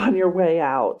 walk up on your way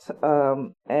out.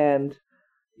 And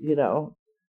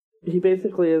he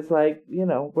basically is like,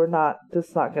 this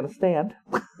is not going to stand.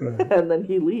 And then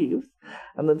he leaves.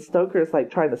 And then Stoker's like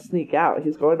trying to sneak out.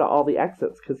 He's going to all the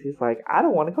exits because he's like, I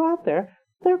don't want to go out there.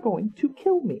 They're going to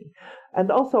kill me.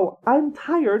 And also, I'm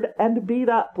tired and beat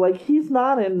up. Like, he's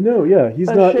not in... No, yeah, he's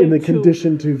not in the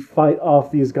condition to fight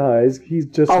off these guys. He's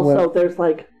just... Also, there's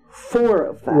like 4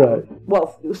 of them. Right.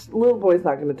 Well, Little Boy's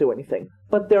not going to do anything.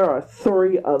 But there are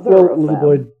 3 other of them. Well, Little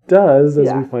Boy does,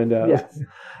 as we find out. Yes.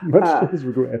 Much to his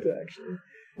regret, actually.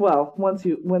 Well, once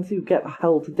you get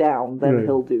held down, then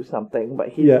he'll do something. But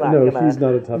he's not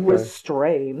a tough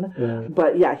restrain. Yeah.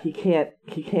 But he can't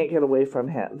get away from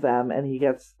them, and he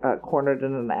gets cornered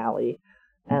in an alley,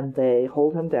 and they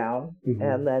hold him down,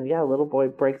 and then Little Boy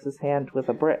breaks his hand with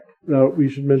a brick. Now we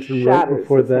should mention right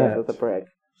before that with a brick.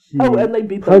 He and they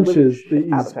beat punches.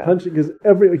 He's punching because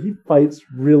he fights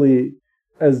really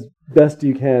as best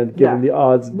you can, given the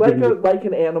odds. Like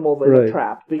an animal in a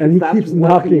trap. And he keeps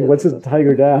knocking his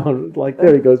Tiger down. Like,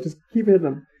 there he goes. Just keep hitting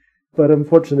him. But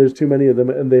unfortunately, there's too many of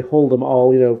them, and they hold him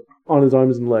all, on his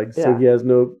arms and legs. So he has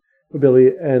no Billy,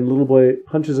 and little boy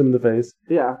punches him in the face.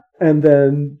 Yeah. And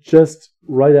then just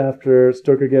right after,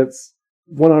 Stoker gets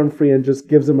one arm free and just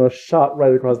gives him a shot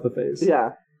right across the face.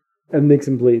 Yeah. And makes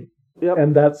him bleed. Yep.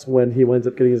 And that's when he winds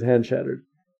up getting his hand shattered.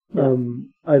 Yeah.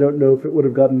 I don't know if it would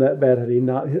have gotten that bad had he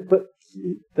not hit, but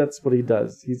that's what he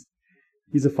does.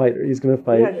 He's a fighter. He's going to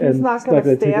fight. Yeah, he's not going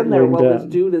to stand there while this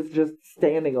dude is just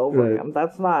standing over him.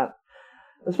 That's not...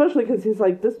 Especially because he's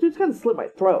like, this dude's going to slit my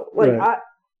throat. Like,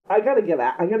 I got to get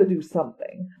out. I got to do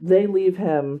something. They leave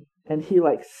him, and he,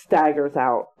 like, staggers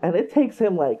out. And it takes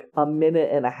him, like, a minute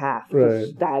and a half to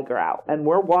stagger out. And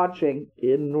we're watching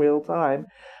in real time.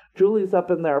 Julie's up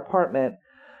in their apartment,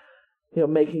 you know,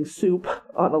 making soup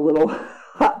on a little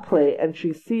hot plate, and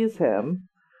she sees him.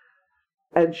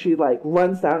 And she, like,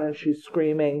 runs down and she's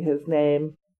screaming his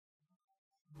name.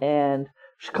 And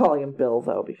she's calling him Bill,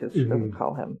 though, because she doesn't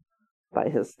call him by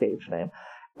his stage name.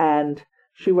 And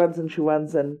she runs,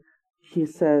 and he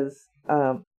says,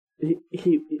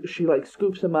 she, like,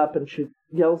 scoops him up, and she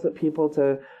yells at people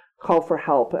to call for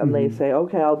help. And they say,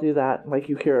 okay, I'll do that. Like,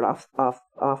 you hear it off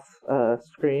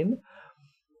screen.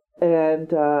 And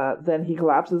then he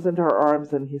collapses into her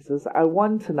arms, and he says, I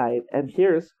won tonight. And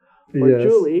here's where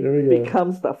Julie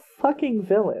becomes the fucking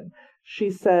villain. She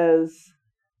says,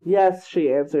 yes,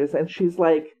 she answers, and she's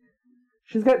like,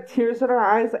 she's got tears in her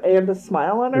eyes and a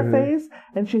smile on her face,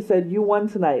 and she said, you won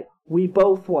tonight. We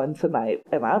both won tonight.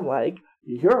 And I'm like,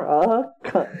 you're a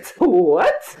cunt.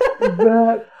 What?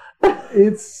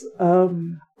 It's,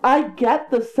 I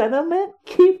get the sentiment.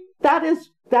 That is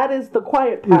the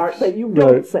quiet part that you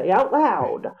don't say out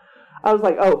loud. I was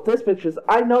like, oh, this bitch is...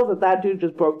 I know that dude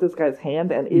just broke this guy's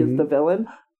hand and is the villain.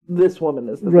 This woman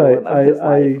is the villain of his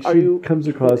life. She comes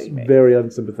across very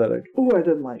unsympathetic. Ooh, I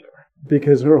didn't like her.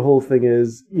 Because her whole thing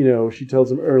is, you know, she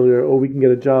tells him earlier, oh, we can get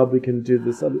a job, we can do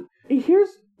this other...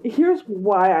 Here's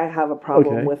why I have a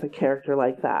problem with a character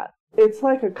like that. It's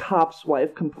like a cop's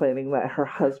wife complaining that her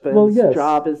husband's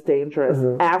job is dangerous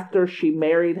after she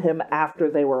married him after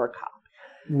they were a cop.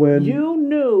 When you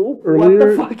knew what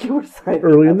the fuck you were signing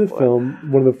early in the film,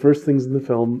 one of the first things in the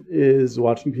film is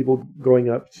watching people going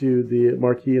up to the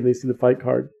marquee and they see the fight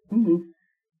card.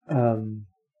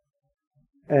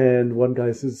 And one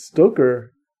guy says,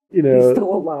 Stoker, you know... He's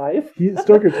still alive?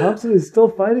 Stoker Thompson is still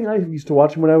fighting? I used to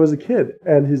watch him when I was a kid.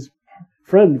 And his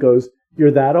friend goes,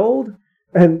 you're that old?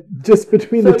 And just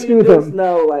between the two of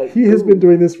them, he has been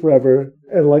doing this forever.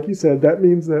 And like you said, that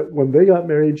means that when they got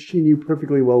married, she knew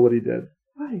perfectly well what he did.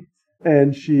 Right.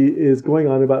 And she is going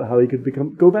on about how he could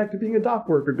go back to being a dock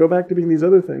worker, go back to being these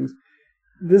other things.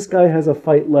 This guy has a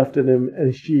fight left in him,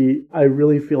 and I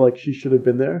really feel like she should have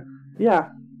been there. Yeah.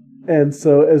 And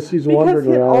so as she's wandering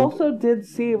around... Because it also did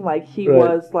seem like he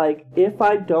was like, if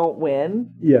I don't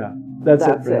win... Yeah, that's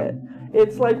it.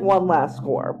 It's like one last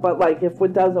score. But like, if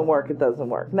it doesn't work, it doesn't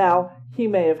work. Now, he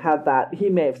may have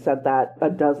said that a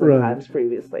dozen times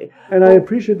previously. And I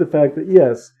appreciate the fact that,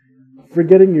 yes,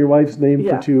 forgetting your wife's name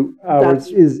for 2 hours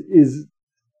is...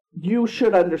 You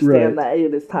should understand that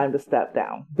it is time to step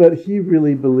down. But he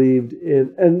really believed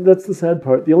in... And that's the sad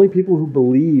part. The only people who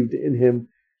believed in him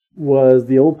was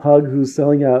the old pug who's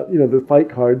selling out, the fight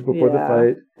cards before the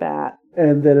fight. That.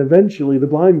 And then eventually the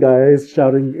blind guy is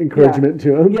shouting encouragement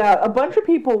to him. Yeah, a bunch of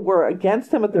people were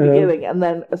against him at the beginning, and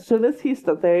then as soon as he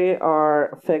stood, they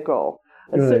are fickle.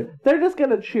 They're just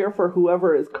going to cheer for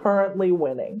whoever is currently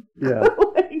winning. Yeah.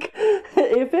 Like,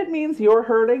 if it means you're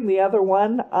hurting the other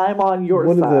one, I'm on your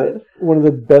side. One of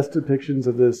the best depictions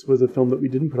of this was a film that we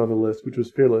didn't put on the list, which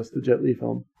was Fearless, the Jet Li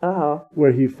film.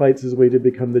 Where he fights his way to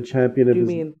become the champion of his... You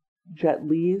mean Jet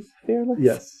Li's Fearless?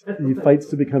 Yes. He fights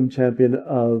to become champion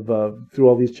of, through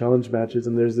all these challenge matches,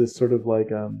 and there's this sort of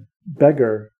like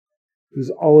beggar who's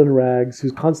all in rags,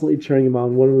 who's constantly cheering him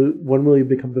on. When will he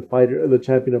become the fighter, the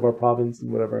champion of our province,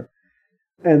 and whatever.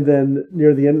 And then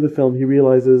near the end of the film, he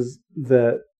realizes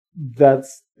that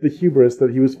that's the hubris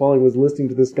that he was following, was listening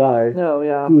to this guy. Oh,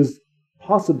 yeah. Who is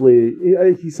possibly,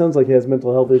 he sounds like he has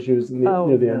mental health issues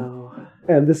near the end.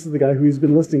 And this is the guy who he's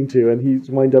been listening to, and he's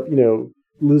wind up,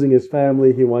 losing his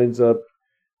family. He winds up,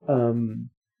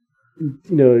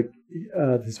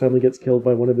 his family gets killed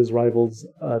by one of his rivals'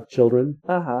 children.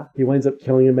 He winds up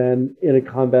killing a man in a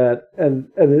combat, and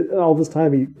all this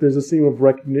time there's a scene of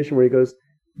recognition where he goes,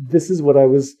 "This is what I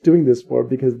was doing this for,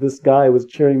 because this guy was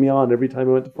cheering me on every time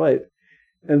I went to fight."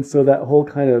 And so that whole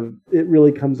kind of, it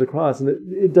really comes across, and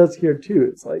it does here too.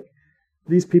 It's like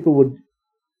these people would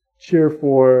cheer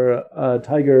for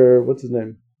Tiger, what's his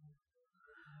name?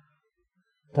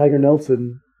 Tiger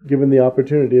Nelson, given the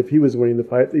opportunity, if he was winning the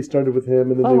fight. They started with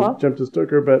him, and then they jumped to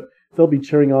Stoker, but they'll be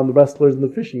cheering on the wrestlers in the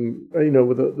fishing,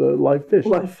 with the live fish.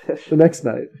 The next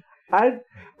night.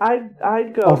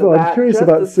 I'd go. Although to I'm that curious just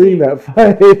about to seeing see, that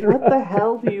fight. What the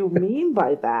hell do you mean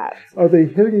by that? Are they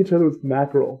hitting each other with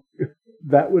mackerel?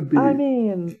 That would be. I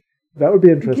mean, that would be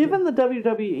interesting. given the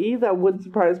WWE, that wouldn't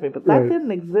surprise me, but that Right.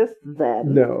 didn't exist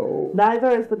then. No.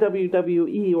 Neither is the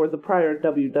WWE or the prior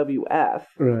WWF.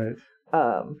 Right.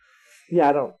 Yeah,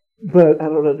 I don't But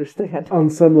understand. on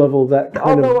some level, that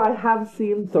kind Although of I have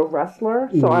seen The Wrestler,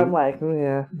 so I'm like,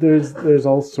 yeah. there's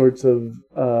all sorts of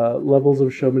levels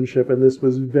of showmanship, and this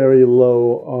was very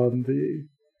low on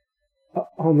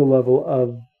the level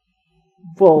of,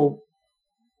 well,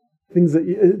 things that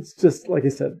it's just like I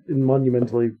said, in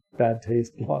monumentally bad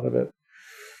taste. A lot of it.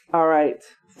 All right,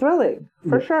 thrilling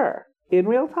for Yeah. sure. In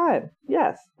real time,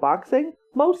 yes. Boxing,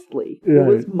 mostly. Yeah. It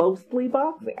was mostly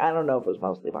boxing. I don't know if it was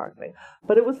mostly boxing,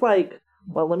 but it was like,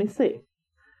 well, let me see,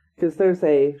 because there's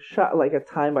a shot, like a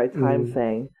time by time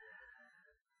thing.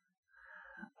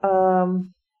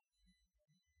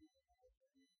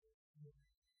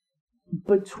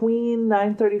 Between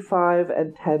 9:35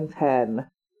 and 10:10.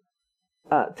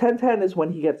 10:10 is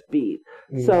when he gets beat.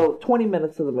 So 20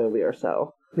 minutes of the movie or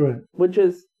so, Right. which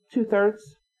is 2/3,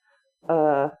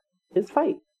 is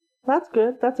fight. That's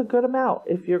good. That's a good amount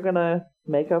if you're gonna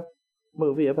make a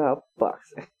movie about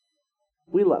boxing.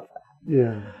 We love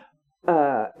that.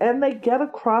 Yeah. And they get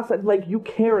across it, like, you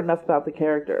care enough about the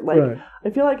character. Like, Right. I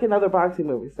feel like in other boxing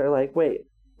movies, they're like, wait,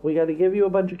 we got to give you a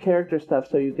bunch of character stuff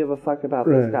so you give a fuck about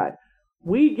Right. this guy.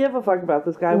 We give a fuck about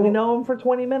this guy. We Well, know him for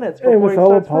 20 minutes. And before with he all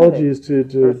starts apologies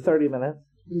fighting. Or to 30 minutes.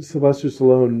 Sylvester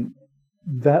Stallone,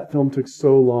 that film took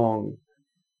so long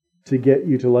to get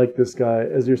you to like this guy.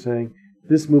 As you're saying,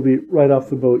 this movie, right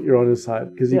off the boat, you're on his side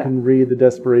because you Yeah. can read the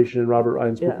desperation in Robert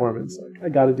Ryan's Yeah. performance. Like, I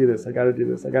got to do this. I got to do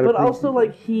this. I got to. But also,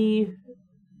 like, and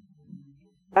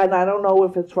I don't know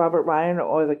if it's Robert Ryan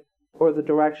or the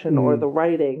direction or the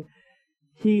writing.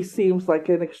 He seems like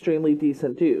an extremely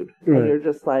decent dude, Right. and you're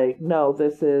just like, no,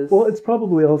 this is. Well, it's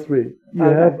probably all three. You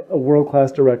Okay. have a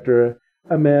world-class director,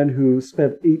 a man who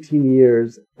spent 18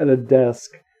 years at a desk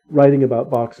writing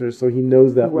about boxers, so he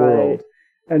knows that Right. world.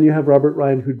 And you have Robert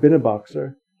Ryan, who'd been a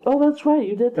boxer. Oh, that's right.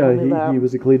 You did tell me that. He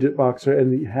was a collegiate boxer,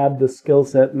 and he had the skill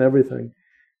set and everything.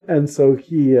 And so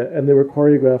and they were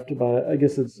choreographed by, I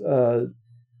guess it's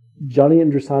Johnny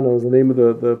Indrisano is the name of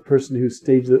the person who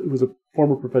staged it, who was a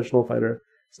former professional fighter,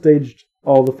 staged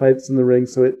all the fights in the ring,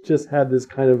 so it just had this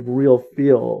kind of real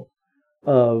feel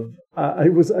of, I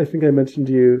think I mentioned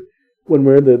to you, when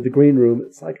we're in the green room,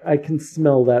 it's like, I can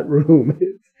smell that room.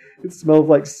 It smells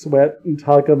like sweat and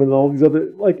talcum and all these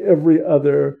other, like every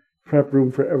other prep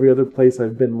room for every other place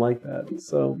I've been like that.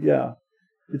 So, yeah,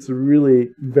 it's a really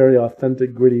very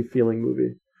authentic, gritty feeling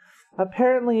movie.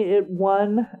 Apparently, it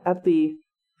won at the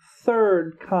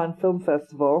 3rd Cannes Film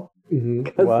Festival,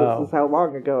 because Wow. this is how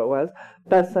long ago it was,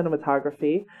 Best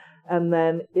Cinematography. And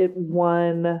then it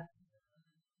won,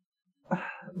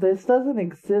 this doesn't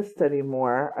exist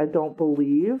anymore, I don't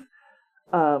believe.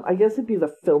 I guess it'd be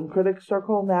the Film Critics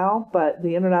Circle now, but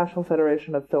the International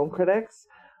Federation of Film Critics,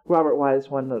 Robert Wise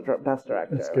won the Best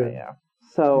Director. That's good. Yeah.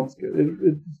 So, It's good.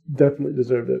 It definitely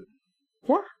deserved it.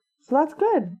 yeah. So that's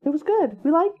good. It was good.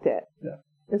 We liked it. Yeah.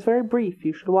 It's very brief.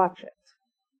 You should watch it.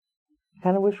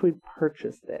 Kind of wish we'd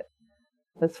purchased it.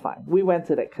 That's fine. We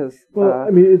rented it because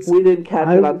we didn't catch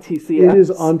it on TCM. It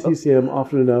is on TCM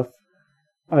often enough,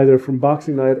 either from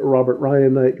Boxing Night or Robert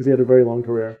Ryan Night, because he had a very long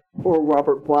career. Or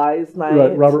Robert Wise Night.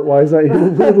 Right, Robert Wise Night.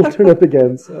 It'll turn up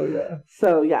again.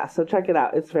 So yeah. So check it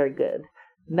out. It's very good.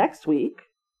 Next week,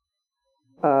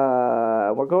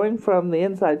 we're going from the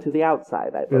inside to the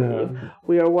outside, I believe. Yeah.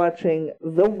 We are watching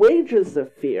The Wages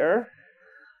of Fear,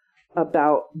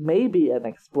 about maybe an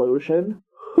explosion.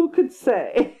 Who could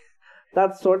say?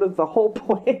 That's sort of the whole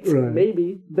point. Right.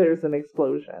 Maybe there's an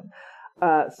explosion.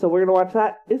 So we're going to watch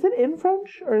that. Is it in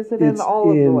French or is it in all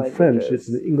of the languages? It's in French. It's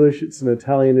in English. It's in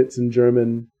Italian. It's in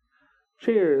German.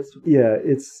 Cheers. Yeah,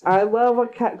 it's. I love a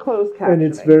closed captioning. And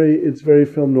it's very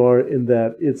film noir in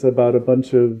that it's about a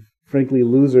bunch of frankly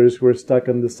losers who are stuck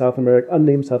in the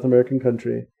unnamed South American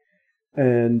country,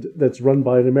 and that's run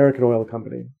by an American oil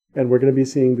company. And we're going to be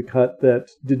seeing the cut that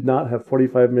did not have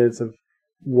 45 minutes of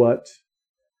what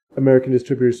American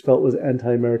distributors felt was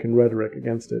anti-American rhetoric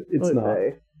against it. It's not.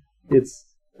 It's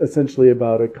essentially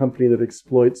about a company that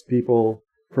exploits people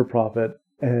for profit,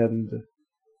 and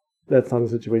that's not a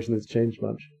situation that's changed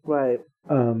much. Right.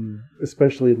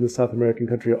 Especially in the South American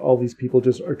country, all these people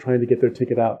just are trying to get their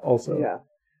ticket out also. Yeah.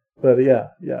 But yeah.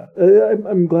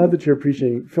 I'm glad that you're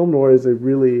appreciating film noir is a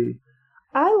really...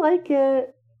 I like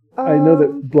it. I know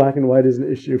that black and white is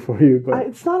an issue for you, but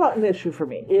it's not an issue for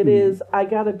me. It is. I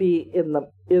gotta be in the.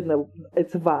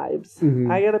 It's vibes.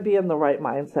 Mm-hmm. I gotta be in the right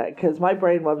mindset because my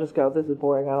brain will just go, "This is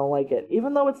boring. I don't like it,"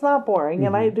 even though it's not boring,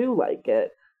 and I do like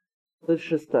it. It's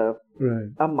just a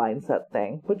mindset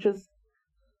thing, which is.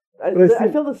 I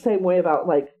feel the same way about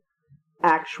like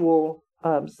actual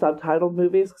subtitled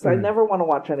movies because I never want to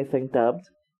watch anything dubbed.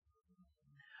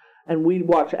 And we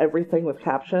watch everything with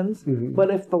captions. Mm-hmm. But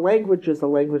if the language is a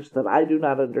language that I do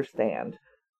not understand,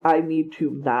 I need to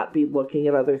not be looking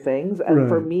at other things. And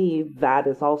for me, that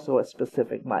is also a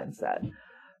specific mindset.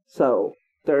 So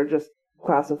there are just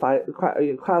classes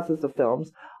of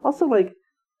films. Also, like,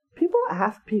 people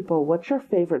ask people, what's your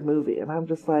favorite movie? And I'm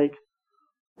just like,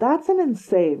 that's an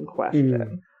insane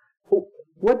question.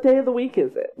 What day of the week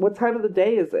is it? What time of the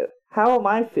day is it? How am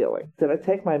I feeling? Did I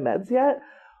take my meds yet?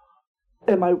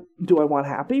 Do I want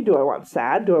happy? Do I want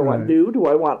sad? Do I want new? Do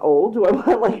I want old? Do I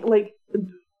want like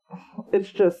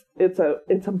it's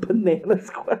a bananas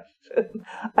question.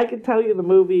 I can tell you the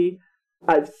movie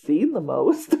I've seen the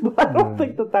most, but I don't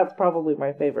think that's probably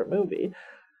my favorite movie.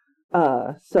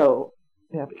 So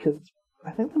yeah, because I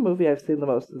think the movie I've seen the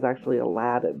most is actually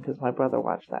Aladdin because my brother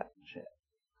watched that shit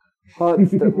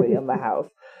constantly in the house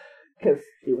because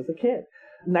he was a kid.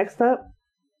 Next up,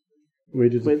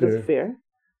 Wages of Fear.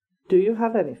 Do you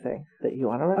have anything that you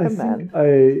want to recommend?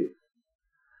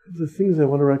 The things I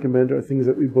want to recommend are things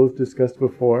that we both discussed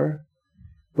before,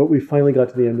 but we finally got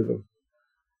to the end of them.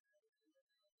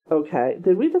 Okay.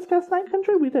 Did we discuss Night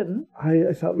Country? We didn't.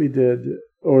 I thought we did,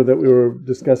 or that we were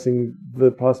discussing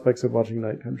the prospects of watching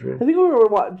Night Country. I think we were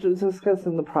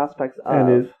discussing the prospects of.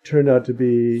 And it turned out to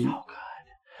be so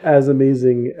good, as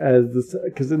amazing as this.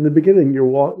 Because in the beginning, you're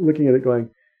looking at it going,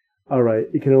 all right,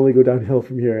 it can only go downhill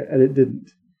from here, and it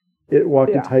didn't. It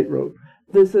walked a tightrope.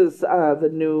 This is the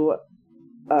new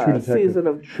season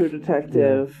of True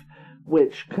Detective,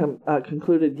 which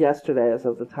concluded yesterday as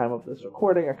of the time of this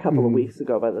recording, a couple of weeks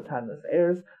ago by the time this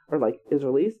airs, or like is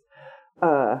released.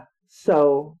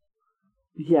 So,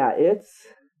 yeah, it's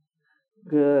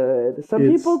good. Some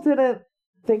people didn't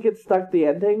think it stuck the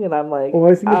ending, and I'm like, oh,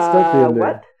 I think it stuck the ending.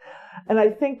 What? And I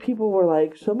think people were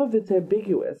like, some of it's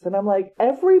ambiguous. And I'm like,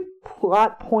 every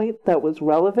plot point that was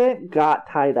relevant got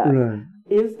tied up. Right.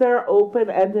 Is there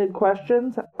open-ended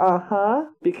questions?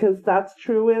 Because that's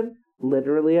true in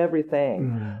literally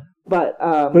everything. But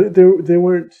they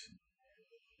weren't.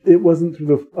 It wasn't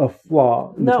through a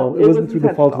flaw. It wasn't through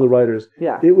the fault of the writers.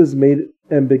 Yeah. It was made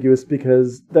ambiguous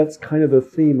because that's kind of the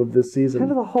theme of this season.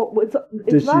 Kind of the whole.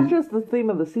 It's not just the theme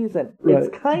of the season. Right.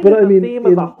 It's kind of the theme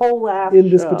of the whole last show. In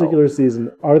this particular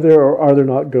season, are there or are there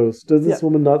not ghosts? Does this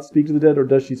woman not speak to the dead, or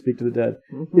does she speak to the dead?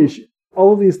 Mm-hmm.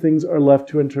 All of these things are left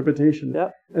to interpretation.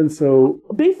 Yep. And so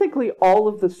basically, all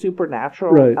of the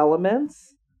supernatural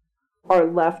elements are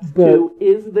left to,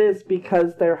 is this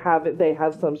because they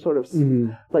have some sort of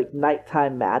like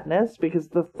nighttime madness? Because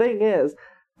the thing is,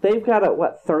 they've got a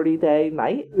 30-day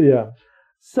night? Yeah.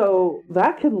 So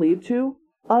that can lead to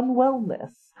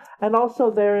unwellness. And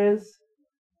also there is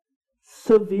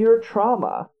severe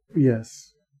trauma.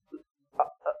 Yes.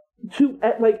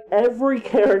 Like every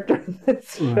character in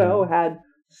this show had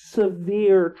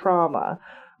severe trauma.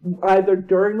 Either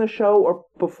during the show or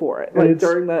before it, like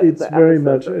during the it's very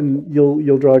much, and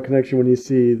you'll draw a connection when you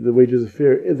see the Wages of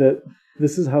Fear, that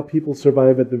this is how people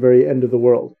survive at the very end of the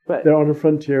world. Right. They're on a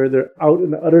frontier. They're out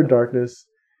in utter darkness.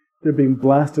 They're being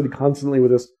blasted constantly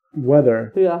with this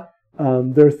weather. Yeah.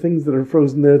 There are things that are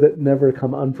frozen there that never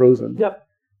come unfrozen. Yep.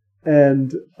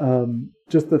 And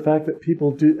just the fact that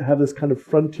people do have this kind of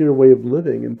frontier way of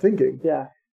living and thinking. Yeah.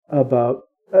 About.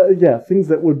 Things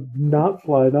that would not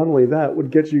fly. Not only that,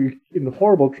 would get you in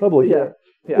horrible trouble here.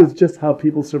 Yeah. It's just how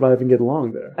people survive and get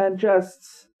along there. And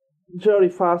just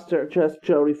Jodie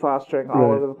Fostering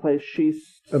all over the place.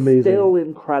 She's amazing. Still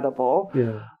incredible.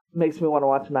 Yeah. Makes me want to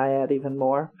watch Nyad even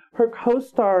more. Her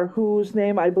co-star, whose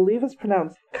name I believe is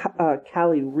pronounced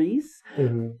Callie Reese,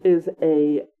 is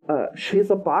she's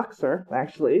a boxer,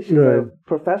 actually. She's a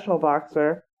professional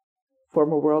boxer.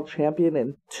 Former world champion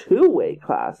in 2 weight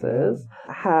classes,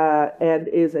 and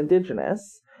is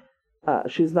indigenous.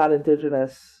 She's not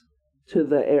indigenous to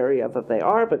the area that they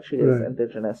are, but she is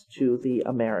indigenous to the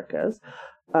Americas.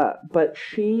 But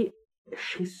she's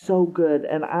so good,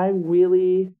 and I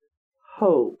really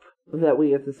hope that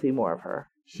we get to see more of her.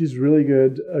 She's really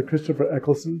good. Christopher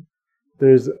Eccleston.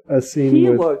 There's a scene he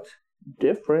looked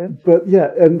different. But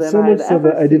and so much so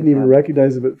that I didn't even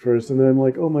recognize him at first, and then I'm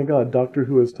like, oh my god, Doctor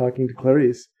Who is talking to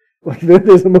Clarice. Like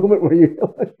there's a moment where you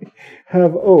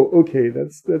have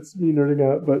that's me nerding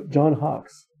out, but John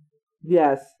Hawkes.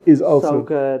 Yes. Is also so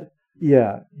good.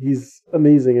 he's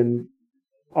amazing and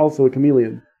also a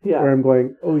chameleon. Yeah. Where I'm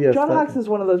going, oh yes. John Hawkes is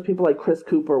one of those people like Chris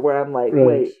Cooper where I'm like, Right.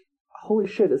 wait, holy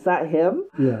shit, is that him?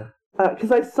 Yeah.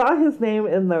 Because I saw his name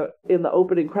in the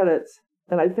opening credits,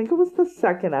 and I think it was the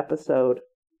second episode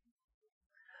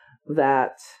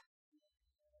that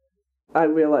I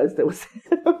realized it was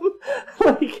him.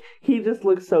 Like, he just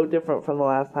looks so different from the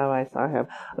last time I saw him.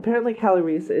 Apparently, Callie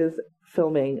Reese is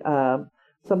filming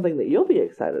something that you'll be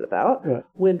excited about. Right.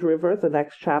 Wind River, the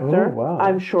next chapter. Oh, wow.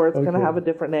 I'm sure it's going to Okay. have a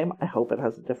different name. I hope it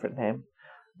has a different name.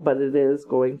 But it is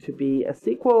going to be a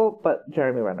sequel, but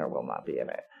Jeremy Renner will not be in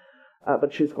it.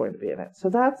 But she's going to be in it. So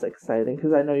that's exciting,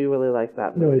 because I know you really like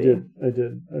that movie. No, I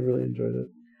did. I really enjoyed it.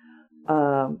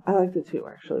 I liked it too,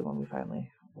 actually, when we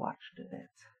finally watched it.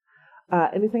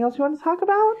 Anything else you want to talk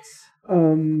about?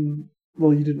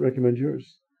 Well, you didn't recommend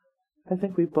yours. I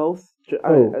think we both...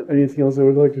 Anything else I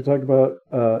would like to talk about?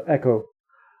 Echo.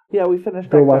 Yeah, we finished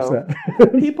Go Echo. watch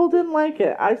that. People didn't like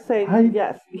it. I say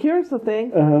yes. Here's the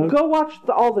thing. Go watch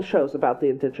all the shows about the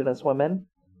Indigenous women.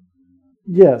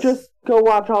 Yes. Just go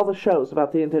watch all the shows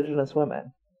about the Indigenous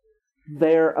women.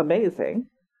 They're amazing.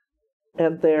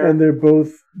 And they're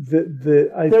both...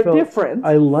 they're different.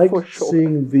 I liked for sure.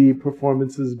 seeing the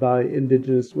performances by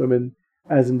Indigenous women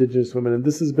as Indigenous women. And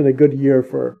this has been a good year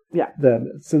for them.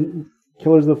 Since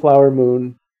Killers of the Flower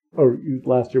Moon...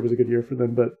 last year was a good year for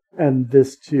them, and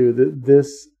this too.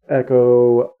 This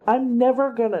Echo. I'm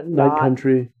never gonna Night not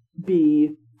Country.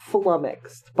 be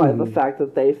flummoxed by the fact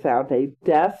that they found a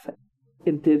deaf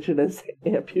Indigenous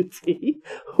amputee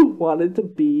who wanted to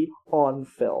be on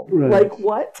film. Right. Like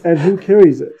what? And who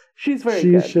carries it? She's very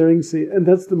She's good. sharing scene, and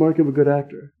that's the mark of a good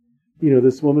actor. You know,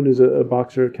 this woman who's a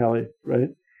boxer, Callie, right?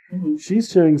 Mm-hmm. She's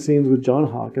sharing scenes with John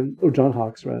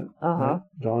Hawkes, right? Uh-huh.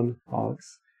 John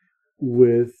Hawkes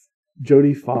with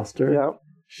Jodie Foster. Yeah.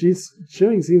 She's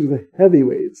sharing scenes with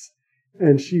heavyweights,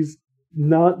 and she's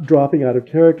not dropping out of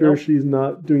character. Nope. She's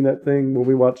not doing that thing when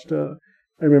we watched.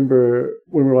 I remember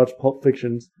when we watched Pulp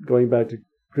Fiction, going back to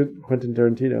Quentin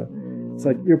Tarantino. It's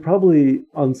like you're probably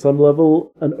on some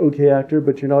level an okay actor,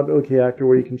 but you're not an okay actor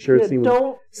where you can share a scene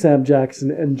with Sam Jackson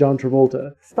and John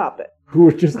Travolta. Stop it. Who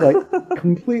are just like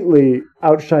completely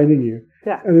outshining you.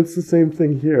 Yeah. And it's the same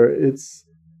thing here. It's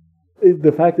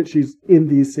the fact that she's in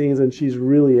these scenes and she's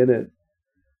really in it.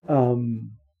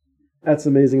 That's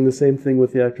amazing. The same thing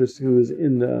with the actress who is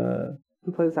in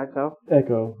Who plays Echo?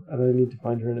 Echo. And I need to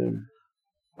find her name.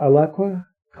 Alaqua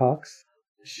Cox.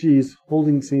 She's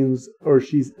holding scenes, or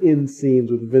she's in scenes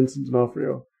with Vincent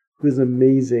D'Onofrio, who is an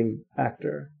amazing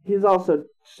actor. He's also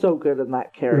so good in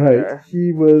that character. Right.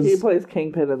 He plays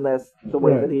Kingpin in this, the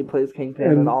way that he plays Kingpin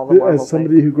and in all the Marvel as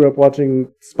somebody who grew up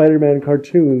watching Spider-Man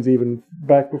cartoons, even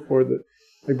back before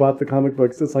I bought the comic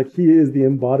books, it's like he is the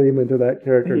embodiment of that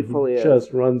character. He fully is.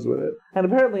 Just runs with it. And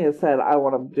apparently has said, I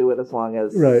want to do it as long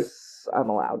as I'm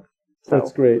allowed. So,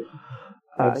 that's great.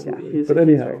 Absolutely. He's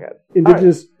anyhow, very good.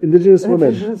 Indigenous women.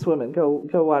 Indigenous women. Go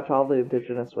watch all the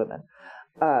Indigenous women.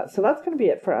 So that's going to be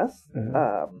it for us.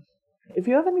 If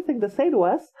you have anything to say to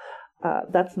us,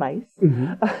 that's nice.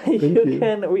 Mm-hmm. You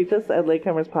can reach us at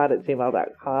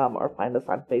latecomerspod@gmail.com or find us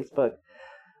on Facebook.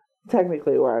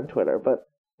 Technically, we're on Twitter, but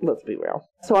let's be real.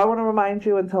 So I want to remind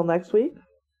you until next week,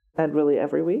 and really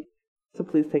every week, so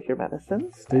please take your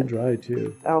medicines. Stay dry,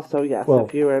 too. Also, yes,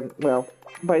 if you're in,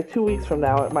 by 2 weeks from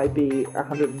now, it might be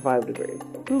 105 degrees.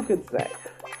 Who could say?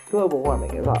 Global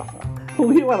warming is awesome.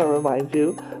 We want to remind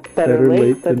you, better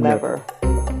late than never.